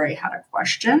if CRA had a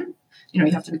question, you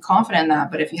have to be confident in that.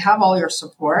 But if you have all your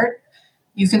support,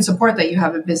 you can support that you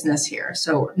have a business here.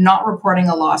 So not reporting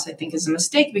a loss, I think, is a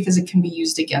mistake because it can be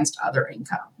used against other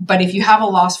income. But if you have a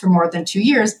loss for more than 2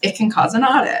 years, it can cause an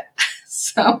audit.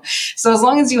 So as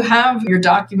long as you have your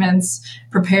documents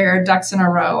prepared, ducks in a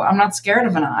row, I'm not scared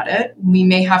of an audit. We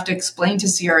may have to explain to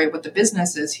CRA what the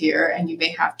business is here, and you may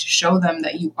have to show them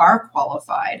that you are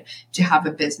qualified to have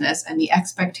a business, and the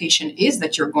expectation is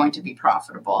that you're going to be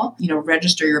profitable.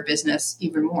 Register your business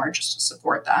even more just to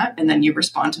support that, and then you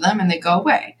respond to them and they go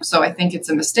away. So I think it's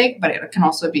a mistake, but it can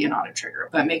also be an audit trigger.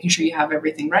 But making sure you have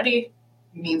everything ready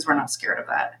means we're not scared of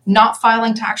that. Not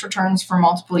filing tax returns for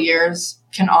multiple years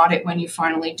can audit when you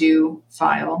finally do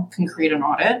file, can create an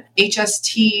audit.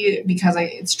 HST, because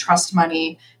it's trust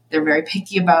money, they're very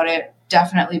picky about it.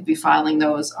 Definitely be filing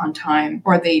those on time,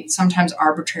 or they sometimes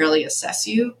arbitrarily assess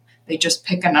you. They just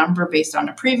pick a number based on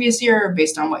a previous year, or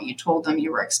based on what you told them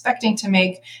you were expecting to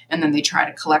make, and then they try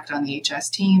to collect on the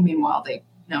HST. Meanwhile, they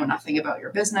know nothing about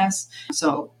your business.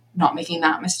 So not making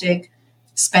that mistake.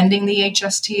 Spending the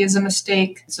HST is a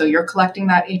mistake. So you're collecting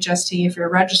that HST if you're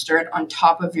registered on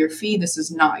top of your fee. This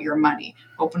is not your money.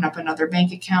 Open up another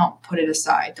bank account, put it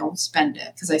aside. Don't spend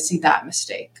it, because I see that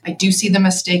mistake. I do see the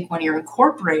mistake when you're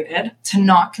incorporated to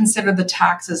not consider the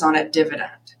taxes on a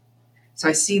dividend. So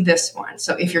I see this one.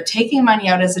 So if you're taking money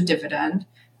out as a dividend,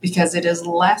 because it is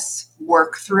less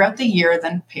work throughout the year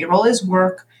than payroll is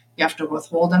work, you have to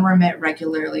withhold and remit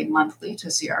regularly monthly to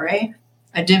CRA.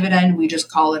 A dividend, we just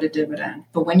call it a dividend.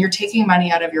 But when you're taking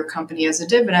money out of your company as a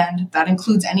dividend, that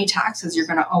includes any taxes you're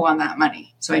going to owe on that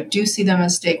money. So I do see the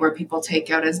mistake where people take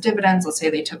out as dividends. Let's say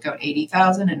they took out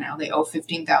 $80,000 and now they owe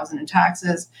 $15,000 in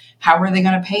taxes. How are they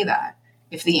going to pay that?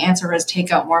 If the answer is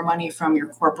take out more money from your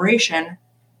corporation,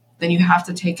 then you have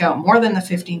to take out more than the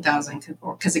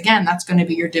 $15,000, because again, that's going to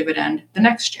be your dividend the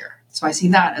next year. So I see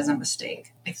that as a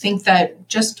mistake. I think that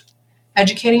just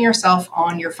educating yourself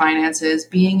on your finances,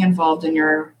 being involved in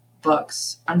your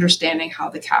books, understanding how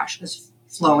the cash is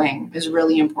flowing is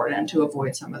really important to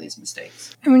avoid some of these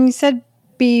mistakes. And when you said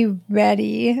be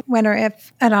ready when or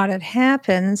if an audit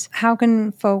happens, how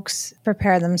can folks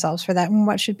prepare themselves for that? And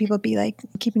what should people be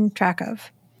keeping track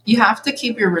of? You have to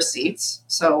keep your receipts.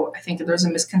 So I think there's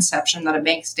a misconception that a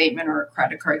bank statement or a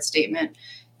credit card statement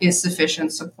is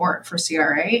sufficient support for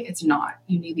CRA. It's not.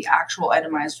 You need the actual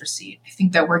itemized receipt. I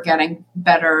think that we're getting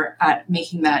better at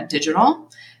making that digital,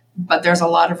 but there's a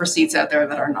lot of receipts out there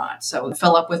that are not. So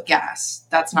fill up with gas.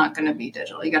 That's not going to be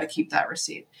digital. You got to keep that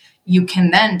receipt. You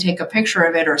can then take a picture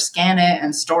of it or scan it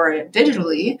and store it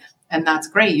digitally. And that's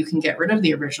great. You can get rid of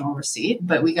the original receipt,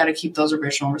 but we got to keep those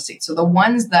original receipts. So the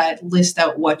ones that list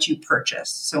out what you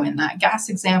purchased. So in that gas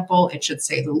example, it should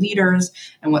say the liters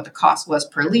and what the cost was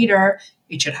per liter.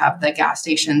 It should have the gas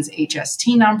station's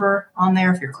HST number on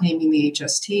there if you're claiming the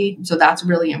HST. So that's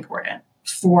really important.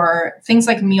 For things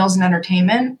like meals and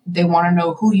entertainment, they want to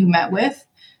know who you met with,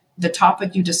 the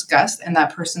topic you discussed, and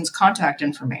that person's contact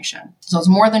information. So it's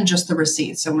more than just the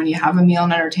receipt. So when you have a meal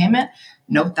and entertainment,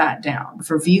 note that down.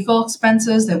 For vehicle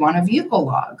expenses, they want a vehicle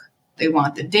log. They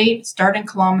want the date, starting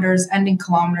kilometers, ending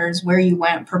kilometers, where you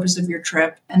went, purpose of your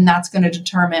trip. And that's going to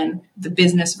determine the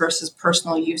business versus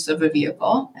personal use of a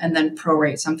vehicle, and then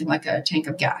prorate something like a tank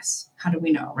of gas. How do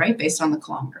we know, right? Based on the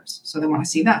kilometers. So they want to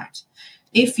see that.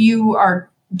 If you are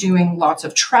doing lots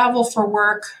of travel for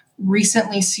work,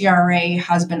 recently CRA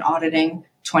has been auditing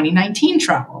 2019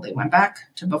 travel. They went back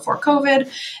to before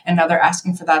COVID, and now they're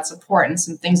asking for that support. And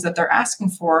some things that they're asking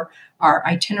for are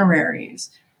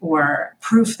itineraries or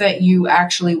proof that you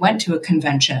actually went to a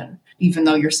convention, even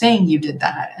though you're saying you did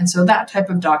that. And so that type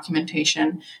of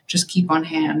documentation, just keep on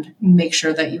hand. Make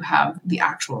sure that you have the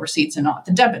actual receipts and not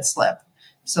the debit slip,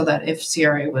 so that if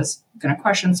CRA was going to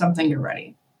question something, you're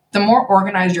ready. The more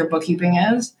organized your bookkeeping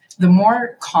is, the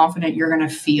more confident you're going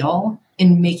to feel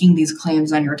in making these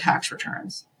claims on your tax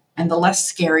returns, and the less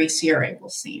scary CRA will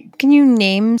seem. Can you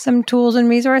name some tools and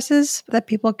resources that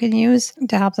people can use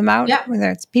to help them out? Yeah.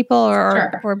 Whether it's people or,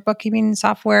 Sure. or bookkeeping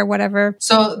software, whatever.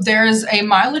 So there's a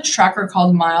mileage tracker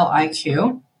called Mile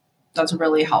IQ. That's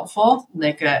really helpful.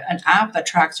 Like an app that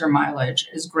tracks your mileage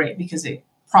is great because it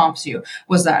prompts you.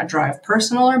 Was that drive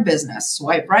personal or business?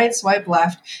 Swipe right, swipe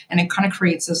left, and it kind of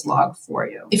creates this log for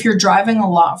you. If you're driving a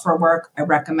lot for work, I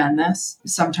recommend this.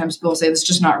 Sometimes people say, this is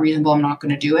just not reasonable, I'm not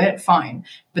going to do it. Fine.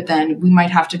 But then we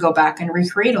might have to go back and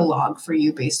recreate a log for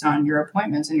you based on your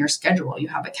appointments and your schedule. You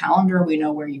have a calendar, we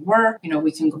know where you were,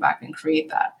 we can go back and create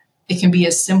that. It can be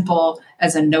as simple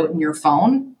as a note in your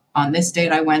phone. On this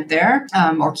date, I went there,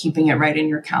 or keeping it right in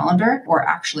your calendar, or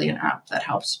actually an app that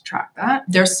helps track that.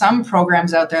 There's some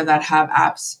programs out there that have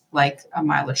apps like a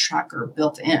mileage tracker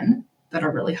built in that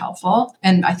are really helpful.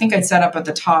 And I think I'd set up at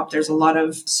the top, there's a lot of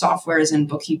softwares and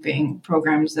bookkeeping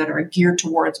programs that are geared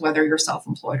towards whether you're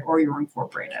self-employed or you're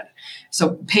incorporated.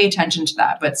 So pay attention to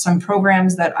that. But some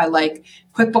programs that I like,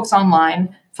 QuickBooks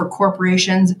Online for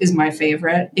corporations is my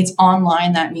favorite. It's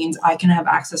online. That means I can have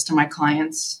access to my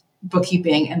clients'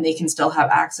 bookkeeping and they can still have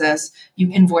access.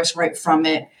 You invoice right from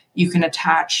it. You can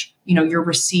attach, your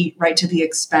receipt right to the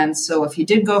expense. So if you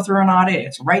did go through an audit,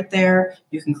 it's right there.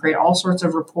 You can create all sorts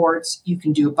of reports. You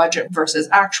can do a budget versus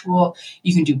actual.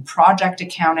 You can do project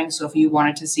accounting. So if you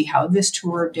wanted to see how this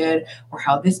tour did or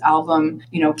how this album,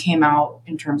 came out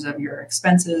in terms of your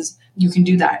expenses, you can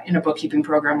do that in a bookkeeping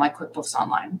program like QuickBooks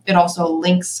Online. It also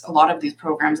links, a lot of these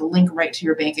programs link right to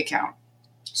your bank account.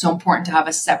 So important to have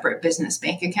a separate business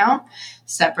bank account,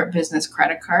 separate business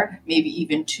credit card, maybe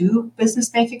even 2 business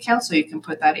bank accounts. So you can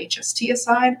put that HST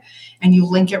aside and you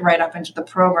link it right up into the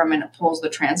program and it pulls the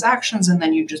transactions and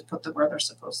then you just put them where they're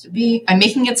supposed to be. I'm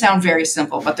making it sound very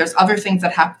simple, but there's other things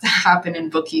that have to happen in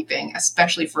bookkeeping,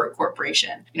 especially for a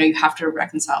corporation. You have to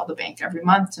reconcile the bank every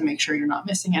month to make sure you're not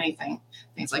missing anything,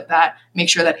 things like that. Make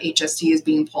sure that HST is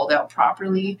being pulled out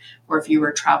properly. Or if you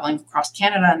were traveling across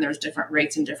Canada and there's different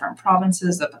rates in different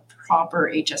provinces, that the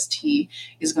proper HST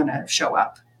is going to show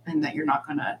up and that you're not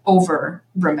going to over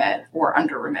remit or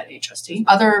under remit HST.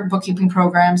 Other bookkeeping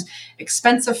programs,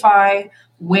 Expensify,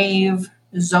 Wave,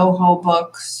 Zoho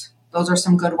Books. Those are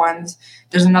some good ones.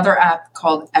 There's another app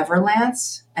called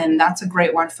Everlance, and that's a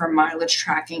great one for mileage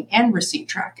tracking and receipt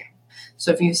tracking.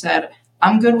 So if you said,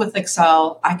 I'm good with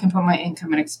Excel, I can put my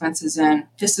income and expenses in,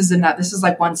 this is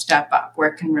like one step up where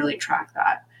it can really track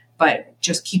that. But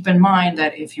just keep in mind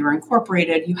that if you're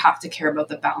incorporated, you have to care about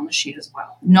the balance sheet as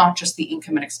well, not just the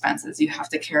income and expenses. You have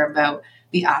to care about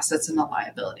the assets and the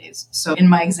liabilities. So in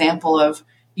my example of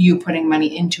you putting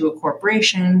money into a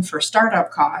corporation for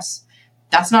startup costs,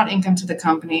 that's not income to the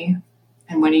company.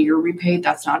 And when you're repaid,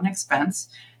 that's not an expense.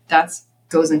 That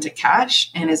goes into cash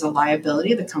and is a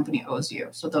liability the company owes you.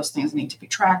 So those things need to be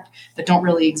tracked that don't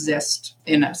really exist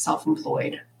in a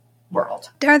self-employed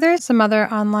world. Are there some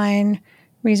other online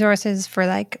resources for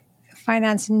like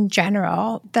finance in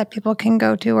general that people can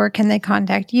go to, or can they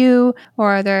contact you?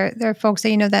 Or are there folks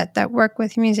that that work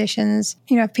with musicians,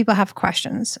 if people have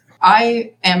questions?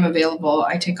 I am available.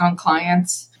 I take on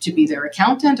clients to be their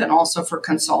accountant and also for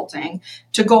consulting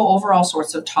to go over all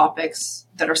sorts of topics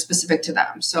that are specific to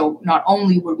them. So not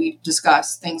only would we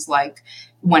discuss things like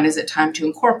when is it time to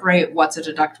incorporate, what's a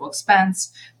deductible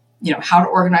expense, how to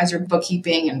organize your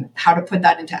bookkeeping and how to put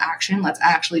that into action. Let's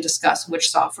actually discuss which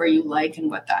software you like and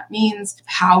what that means.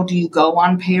 How do you go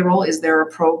on payroll? Is there a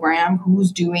program?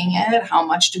 Who's doing it? How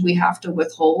much do we have to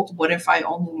withhold? What if I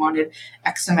only wanted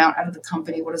X amount out of the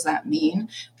company? What does that mean?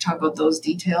 Talk about those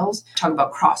details. Talk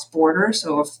about cross-border.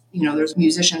 So if, there's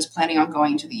musicians planning on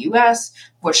going to the US,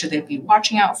 what should they be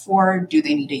watching out for? Do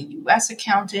they need a US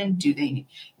accountant? Do they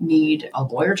need a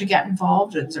lawyer to get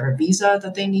involved? Is there a visa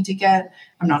that they need to get?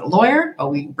 I'm not a lawyer, but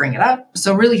we bring it up.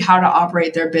 So really how to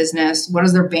operate their business. What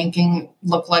does their banking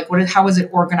look like? How is it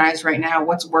organized right now?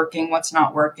 What's working? What's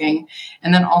not working?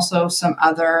 And then also some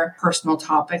other personal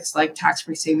topics like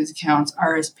tax-free savings accounts,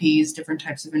 RSPs, different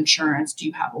types of insurance. Do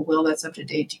you have a will that's up to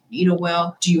date? Do you need a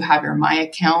will? Do you have your My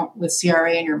Account with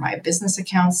CRA and your My Business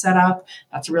account set up?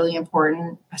 That's really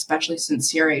important, especially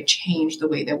since CRA changed the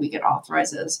way that we get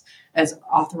authorized as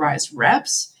authorized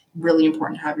reps. Really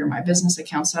important to have your My Business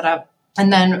account set up.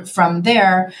 And then from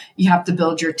there, you have to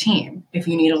build your team. If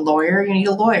you need a lawyer, you need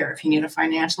a lawyer. If you need a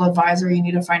financial advisor, you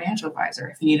need a financial advisor.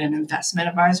 If you need an investment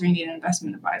advisor, you need an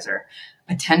investment advisor.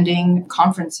 Attending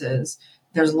conferences,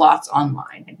 there's lots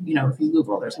online. If you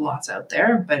Google, there's lots out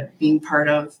there, but being part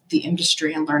of the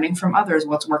industry and learning from others,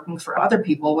 what's working for other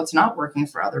people, what's not working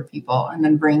for other people, and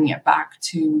then bringing it back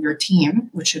to your team,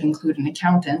 which should include an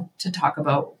accountant, to talk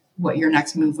about what your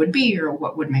next move would be or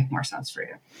what would make more sense for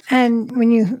you. And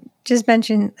when you just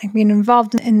mentioned being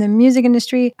involved in the music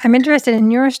industry, I'm interested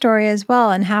in your story as well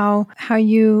and how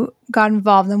you got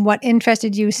involved and what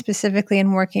interested you specifically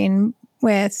in working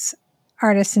with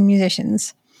artists and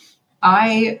musicians.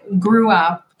 I grew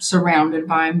up surrounded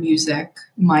by music.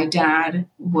 My dad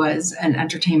was an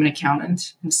entertainment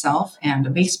accountant himself and a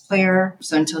bass player,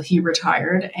 so until he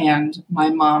retired. And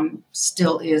my mom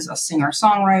still is a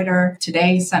singer-songwriter.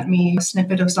 Today sent me a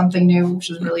snippet of something new, which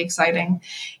is really exciting.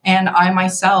 And I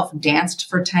myself danced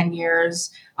for 10 years.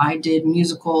 I did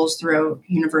musicals throughout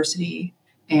university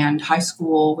and high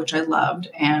school, which I loved.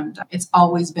 And it's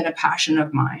always been a passion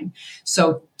of mine.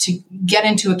 So to get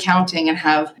into accounting and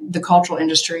have the cultural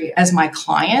industry as my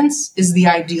clients is the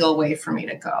ideal way for me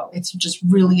to go. It's just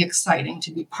really exciting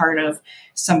to be part of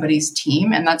somebody's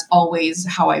team. And that's always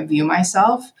how I view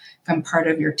myself. I'm part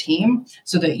of your team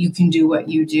so that you can do what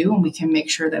you do and we can make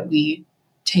sure that we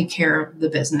take care of the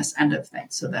business end of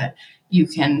things so that you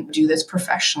can do this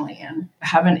professionally and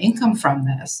have an income from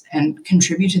this and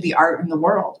contribute to the art in the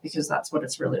world, because that's what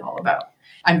it's really all about.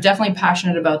 I'm definitely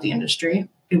passionate about the industry.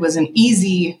 It was an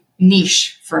easy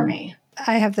niche for me.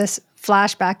 I have this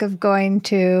flashback of going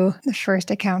to the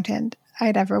first accountant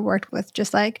I'd ever worked with,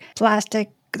 just like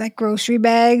plastic, like grocery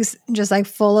bags, just like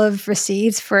full of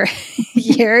receipts for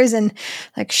years, and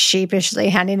like sheepishly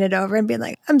handing it over and being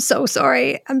like, I'm so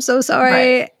sorry. I'm so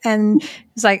sorry. Right. And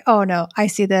it's like, oh no, I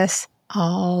see this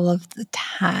all of the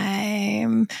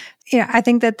time. Yeah, I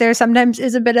think that there sometimes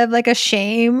is a bit of like a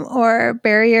shame or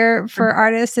barrier for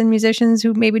artists and musicians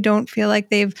who maybe don't feel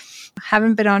like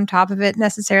haven't been on top of it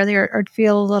necessarily, or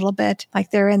feel a little bit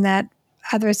like they're in that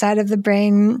other side of the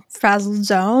brain frazzled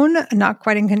zone, not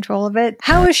quite in control of it.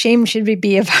 How ashamed should we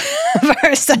be of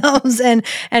ourselves? And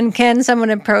can someone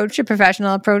approach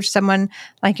someone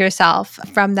like yourself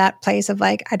from that place of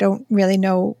like, I don't really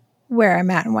know where I'm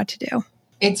at and what to do?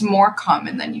 It's more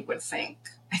common than you would think.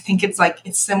 I think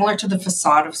it's similar to the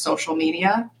facade of social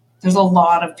media. There's a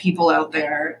lot of people out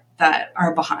there that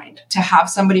are behind. To have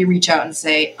somebody reach out and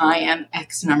say, I am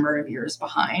X number of years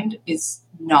behind is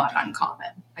not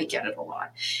uncommon. I get it a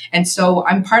lot. And so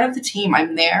I'm part of the team.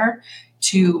 I'm there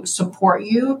to support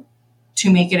you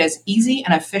to make it as easy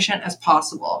and efficient as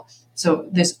possible. So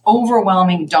this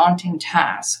overwhelming, daunting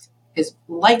task is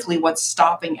likely what's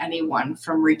stopping anyone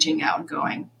from reaching out and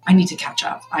going, I need to catch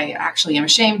up. I actually am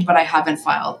ashamed, but I haven't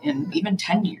filed in even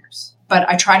 10 years. But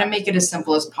I try to make it as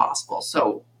simple as possible.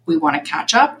 So we want to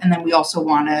catch up. And then we also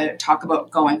want to talk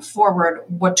about going forward.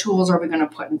 What tools are we going to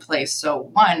put in place? So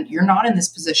one, you're not in this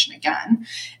position again.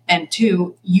 And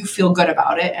two, you feel good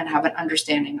about it and have an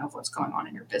understanding of what's going on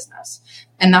in your business.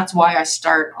 And that's why I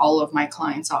start all of my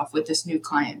clients off with this new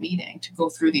client meeting to go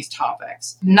through these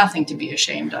topics. Nothing to be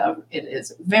ashamed of. It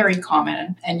is very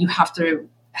common. And you have to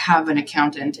have an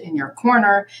accountant in your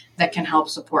corner that can help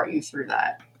support you through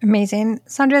that. Amazing.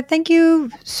 Sondra, thank you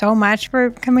so much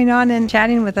for coming on and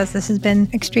chatting with us. This has been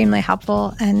extremely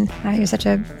helpful, and you're such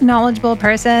a knowledgeable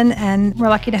person, and we're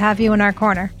lucky to have you in our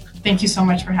corner. Thank you so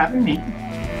much for having me.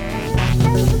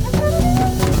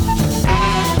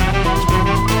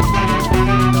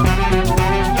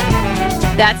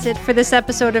 That's it for this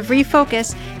episode of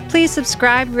Refocus. Please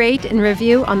subscribe, rate, and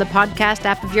review on the podcast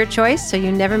app of your choice so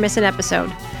you never miss an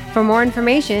episode. For more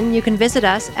information, you can visit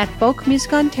us at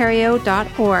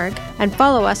folkmusicontario.org and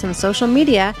follow us on social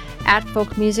media at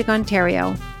Folk Music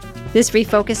Ontario. This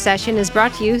Refocus session is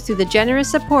brought to you through the generous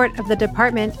support of the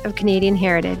Department of Canadian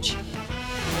Heritage.